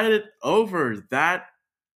presided over that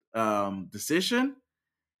decision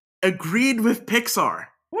agreed with Pixar.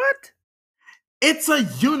 What? It's a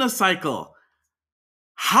unicycle.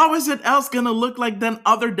 How is it else gonna look like then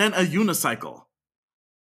other than a unicycle?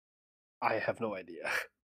 I have no idea.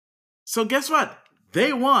 So guess what?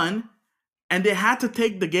 They won, and they had to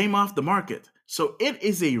take the game off the market. So it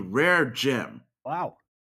is a rare gem. Wow.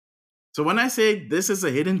 So when I say this is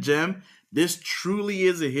a hidden gem, this truly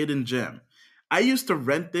is a hidden gem. I used to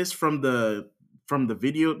rent this from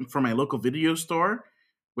my local video store,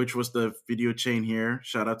 which was the video chain here.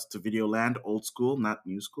 Shout outs to Videoland, old school, not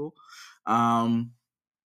new school,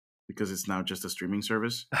 because it's now just a streaming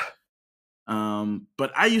service.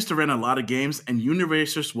 But I used to rent a lot of games, and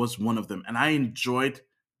Uniracers was one of them, and I enjoyed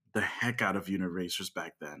the heck out of Uniracers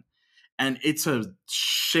back then. And it's a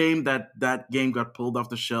shame that that game got pulled off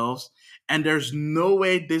the shelves. And there's no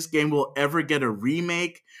way this game will ever get a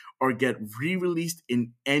remake or get re-released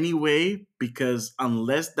in any way, because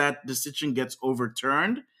unless that decision gets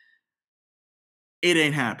overturned, it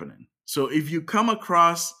ain't happening. So if you come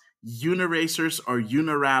across Uniracers or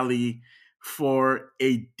Unirally for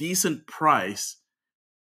a decent price,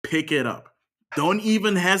 pick it up. Don't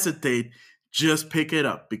even hesitate. Just pick it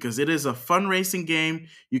up, because it is a fun racing game.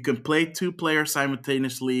 You can play 2 players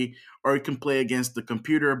simultaneously, or you can play against the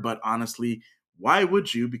computer. But honestly, why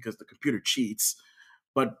would you? Because the computer cheats.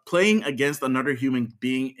 But playing against another human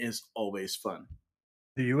being is always fun.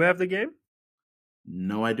 Do you have the game?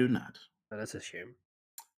 No, I do not. Oh, that's a shame.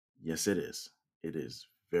 Yes, it is. It is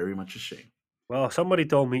very much a shame. Well, somebody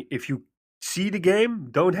told me if you see the game,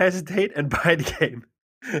 don't hesitate and buy the game.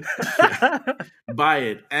 Buy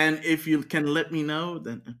it. And if you can let me know,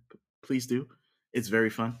 then please do. It's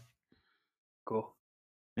very fun. Cool.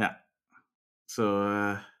 Yeah.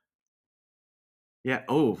 So yeah.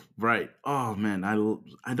 Oh, right. Oh man, I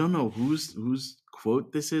don't know whose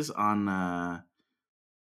quote this is on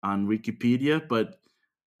Wikipedia, but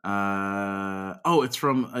it's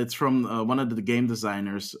from one of the game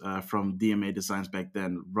designers from DMA Designs back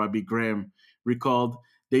then. Robbie Graham recalled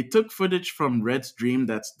they took footage from Red's Dream,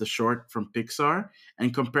 that's the short from Pixar,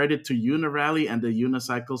 and compared it to Unirally, and the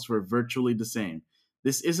unicycles were virtually the same.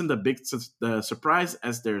 This isn't a big surprise,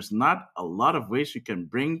 as there's not a lot of ways you can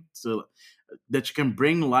bring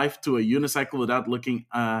life to a unicycle without looking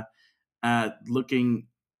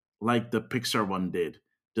like the Pixar one did.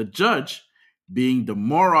 The judge, being the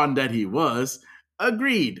moron that he was,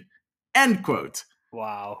 agreed. End quote.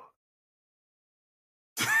 Wow.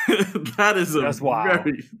 That is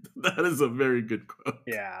a very good quote.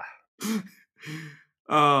 Yeah.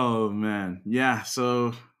 Oh man. Yeah,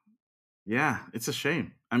 so yeah, it's a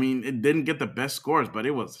shame. I mean, it didn't get the best scores, but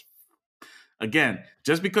it was, again,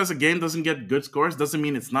 just because a game doesn't get good scores doesn't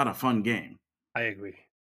mean it's not a fun game. I agree.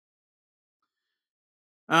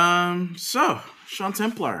 So Sean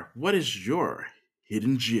Templar, what is your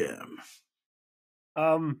hidden gem?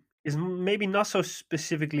 Is maybe not so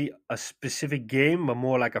specifically a specific game, but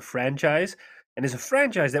more like a franchise. And it's a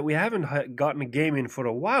franchise that we haven't gotten a game in for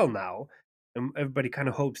a while now. And everybody kind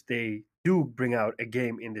of hopes they do bring out a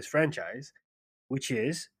game in this franchise, which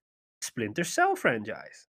is Splinter Cell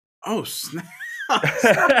franchise. Oh, snap.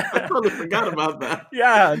 I totally forgot about that.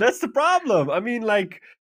 Yeah, that's the problem. I mean, like,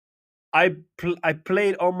 I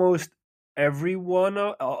played almost every one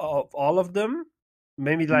of all of them.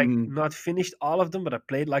 Maybe like not finished all of them, but I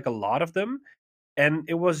played like a lot of them. And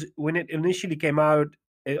it was when it initially came out,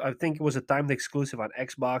 I think it was a timed exclusive on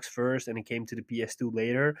Xbox first, and it came to the PS2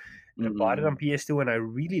 later. And I bought it Mm-hmm. on PS2, and I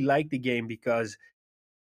really liked the game because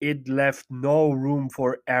it left no room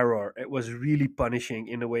for error. It was really punishing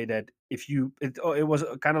in a way that if you, it was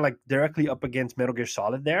kind of like directly up against Metal Gear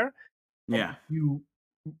Solid there, and Yeah.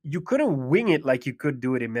 you couldn't wing it like you could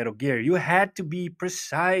do it in Metal Gear. You had to be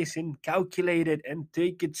precise and calculated and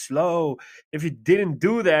take it slow. If you didn't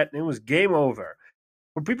do that, it was game over.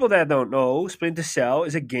 For people that don't know, Splinter Cell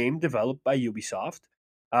is a game developed by Ubisoft.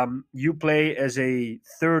 You play as a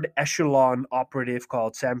third echelon operative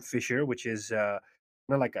called Sam Fisher, which is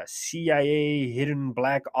like a CIA hidden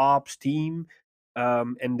black ops team,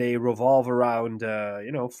 and they revolve around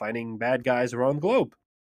finding bad guys around the globe.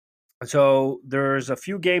 So there's a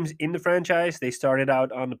few games in the franchise. They started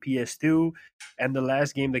out on the PS2, and the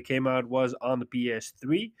last game that came out was on the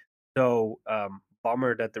PS3. So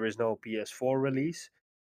bummer that there is no PS4 release.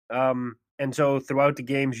 And so throughout the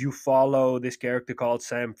games, you follow this character called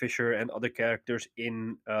Sam Fisher and other characters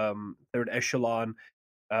in Third Echelon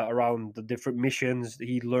around the different missions.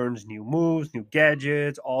 He learns new moves, new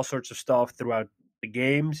gadgets, all sorts of stuff throughout the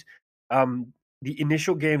games. Um, the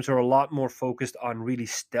initial games are a lot more focused on really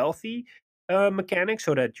stealthy mechanics,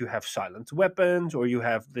 so that you have silent weapons, or you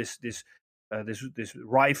have this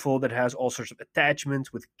rifle that has all sorts of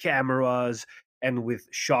attachments with cameras and with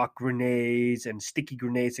shock grenades and sticky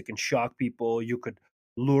grenades that can shock people. You could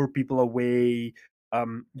lure people away.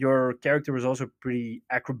 Your character was also pretty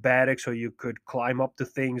acrobatic, so you could climb up to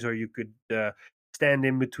things, or you could stand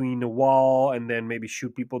in between the wall and then maybe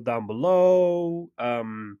shoot people down below.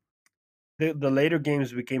 The later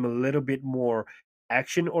games became a little bit more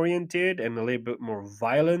action oriented and a little bit more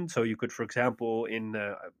violent. So you could, for example, in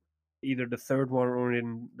either the third one or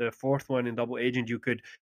in the fourth one in Double Agent, you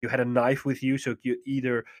had a knife with you, so you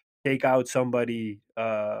either take out somebody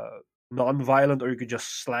non-violent, or you could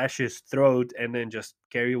just slash his throat and then just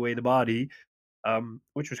carry away the body.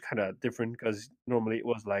 Which was kind of different because normally it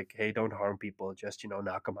was like, hey, don't harm people, just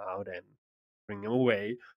knock them out and bring them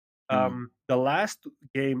away. Mm-hmm. The last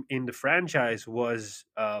game in the franchise was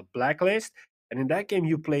Blacklist, and in that game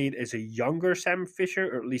you played as a younger Sam Fisher,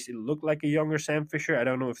 or at least it looked like a younger Sam Fisher. I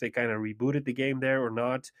don't know if they kind of rebooted the game there or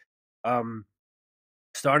not. Um,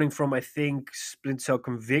 Starting from, I think, Splinter Cell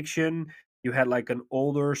Conviction, you had like an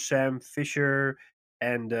older Sam Fisher,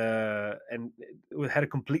 and it had a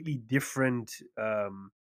completely different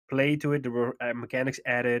play to it. There were mechanics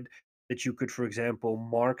added that you could, for example,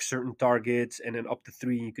 mark certain targets, and then up to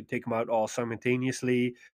three, you could take them out all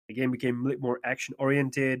simultaneously. The game became a bit more action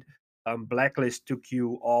oriented. Blacklist took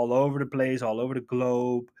you all over the place, all over the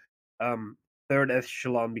globe. Um, Third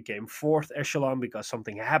echelon became fourth echelon because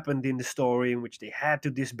something happened in the story in which they had to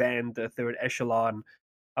disband the third echelon.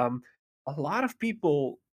 Um, a lot of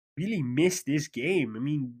people really missed this game. I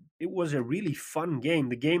mean, it was a really fun game.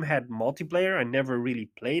 The game had multiplayer. I never really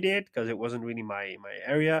played it because it wasn't really my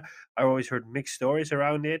area. I always heard mixed stories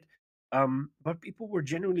around it. But people were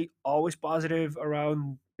generally always positive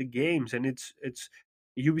around the games, and it's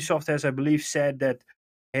Ubisoft has, I believe, said that,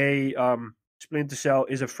 hey, Splinter Cell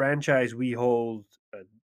is a franchise we hold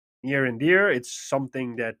near and dear. It's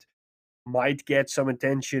something that might get some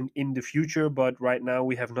attention in the future, but right now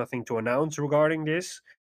we have nothing to announce regarding this.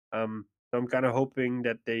 So I'm kind of hoping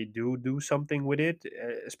that they do something with it,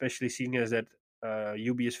 especially seeing as that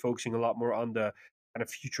Ubi is focusing a lot more on the kind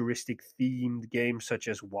of futuristic themed games such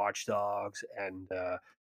as Watch Dogs and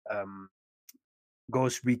um,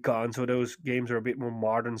 Ghost Recon. So those games are a bit more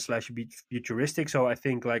modern slash a bit futuristic. So I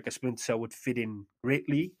think like a Splinter Cell would fit in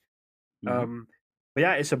greatly. Mm-hmm. But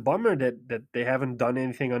yeah, it's a bummer that they haven't done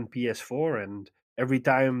anything on PS4. And every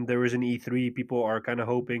time there is an E3, people are kind of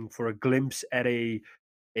hoping for a glimpse at a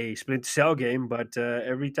Splinter Cell game. But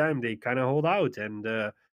every time they kind of hold out, and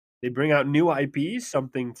they bring out new IPs,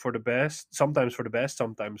 something for the best, sometimes for the best,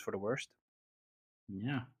 sometimes for the worst.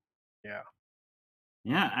 Yeah. Yeah.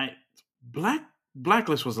 Yeah.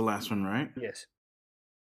 Blacklist was the last one, right? Yes.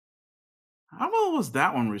 How well was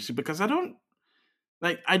that one received? Because I don't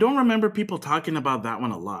remember people talking about that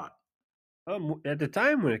one a lot. At the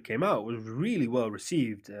time when it came out, it was really well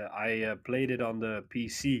received. I played it on the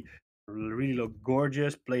PC. Really looked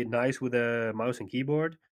gorgeous. Played nice with a mouse and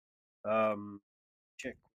keyboard. Um,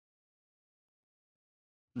 check.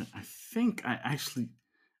 I think actually,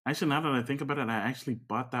 now that I think about it, I actually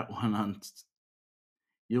bought that one on.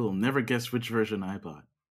 You will never guess which version I bought.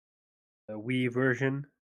 The Wii version.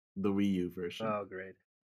 The Wii U version. Oh, great!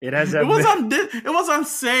 It has It a was on. It was on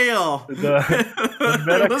sale. the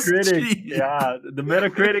It was Metacritic. cheap. Yeah, the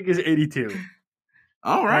Metacritic is 82.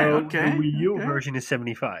 All right. So the Okay. Wii U Okay. version is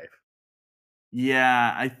 75.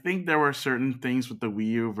 Yeah, I think there were certain things with the Wii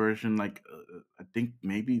U version, like I think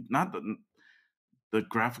maybe not the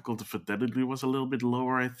graphical fidelity was a little bit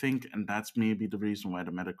lower. I think, and that's maybe the reason why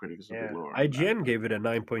the Metacritic is a bit Yeah, lower on that. IGN gave it a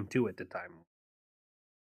 9.2 at the time.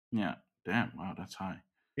 Yeah, damn, wow, that's high.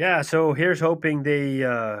 Yeah, so here's hoping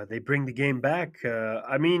they bring the game back.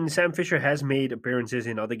 I mean, Sam Fisher has made appearances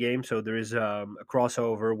in other games, so there is a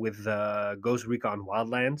crossover with Ghost Recon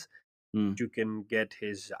Wildlands. Hmm. You can get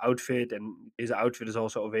his outfit, and his outfit is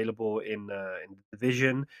also available in the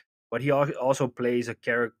Division. But he also plays a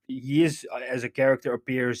character. He is as a character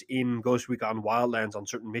appears in Ghost Recon Wildlands on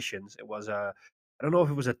certain missions. It was a I don't know if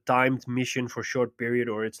it was a timed mission for a short period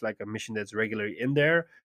or it's like a mission that's regularly in there.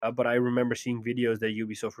 But I remember seeing videos that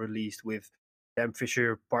Ubisoft released with Sam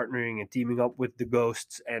Fisher partnering and teaming up with the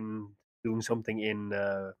Ghosts and doing something in.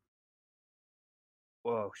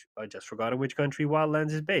 Whoa, I just forgot in which country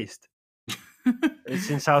Wildlands is based. It's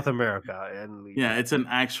in South America, and Yeah, it's an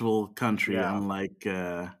actual country, yeah, unlike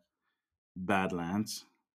Badlands.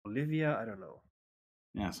 Bolivia. I don't know.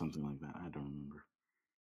 Yeah, something like that. I don't remember.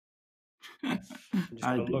 I'm just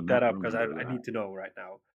I gonna do look that not up because remember I that. need to know right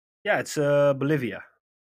now. Yeah, it's Bolivia.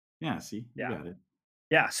 Yeah, see, you Yeah, got it.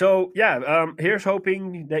 yeah. So yeah, here's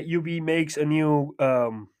hoping that UB makes a new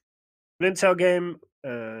Flint Cell game,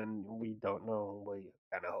 and we don't know. We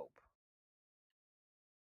kind of hope.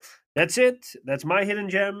 That's it. That's my hidden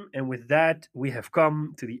gem, and with that, we have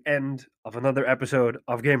come to the end of another episode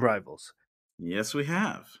of Game Rivals. Yes, we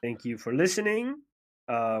have. Thank you for listening.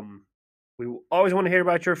 Um, we always want to hear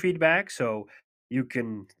about your feedback, so you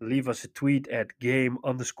can leave us a tweet at game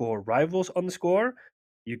underscore rivals underscore.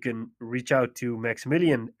 You can reach out to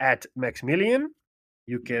Maximilian at Maximilian.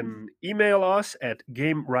 You Mhm. can email us at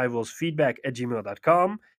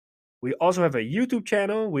gamerivalsfeedback@gmail.com. We also have a YouTube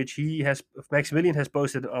channel, which Maximilian has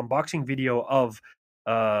posted an unboxing video of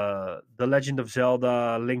The Legend of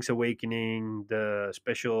Zelda, Link's Awakening, the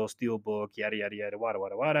special steelbook, yada yada yada, wada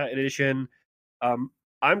wada wada edition. Um,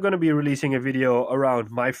 I'm going to be releasing a video around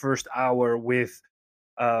my first hour with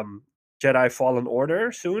um, Jedi Fallen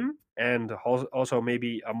Order soon, and also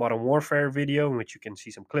maybe a Modern Warfare video in which you can see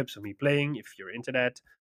some clips of me playing if you're into that.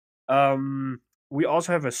 We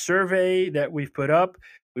also have a survey that we've put up.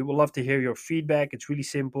 We would love to hear your feedback. It's really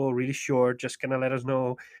simple, really short. Just kind of let us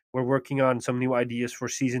know. We're working on some new ideas for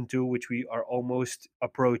season 2, which we are almost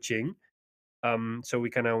approaching. So we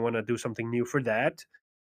kind of want to do something new for that.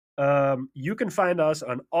 You can find us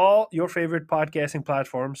on all your favorite podcasting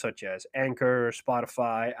platforms, such as Anchor,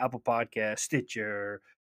 Spotify, Apple Podcast, Stitcher,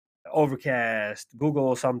 Overcast,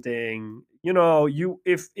 Google something. You know, you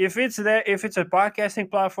if it's there, if it's a podcasting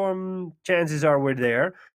platform, chances are we're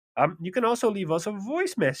there. You can also leave us a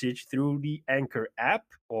voice message through the Anchor app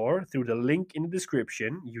or through the link in the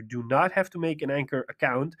description. You do not have to make an Anchor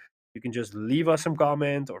account. You can just leave us some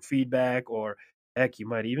comment or feedback, or heck, you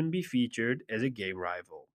might even be featured as a game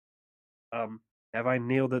rival. Um, have I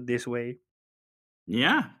nailed it this way?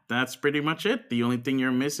 Yeah, that's pretty much it. The only thing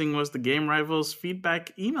you're missing was the Game Rivals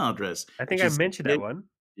feedback email address, I think which I is mentioned that one.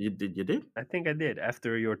 you did? I think I did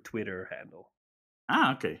after your Twitter handle.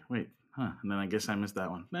 Ah, okay. Wait. Huh. And then I guess I missed that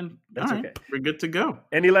one. Then all That's right, okay. we're good to go.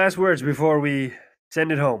 Any last words before we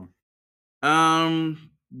send it home?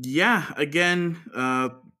 Yeah, again,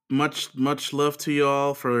 much love to you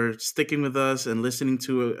all for sticking with us and listening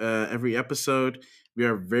to every episode. We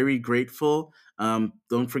are very grateful.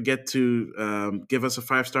 Don't forget to give us a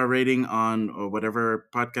 5-star rating on or whatever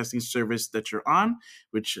podcasting service that you're on,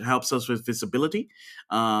 which helps us with visibility.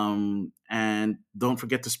 And don't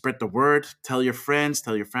forget to spread the word. Tell your friends,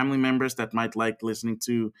 tell your family members that might like listening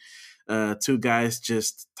to two guys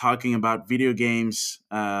just talking about video games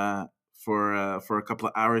for a couple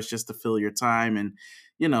of hours just to fill your time and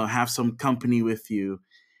have some company with you.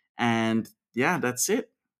 And yeah, that's it.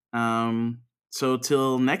 So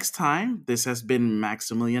till next time, this has been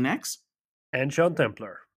Maximilian X And Sean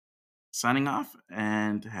Templar. signing off,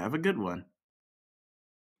 and have a good one.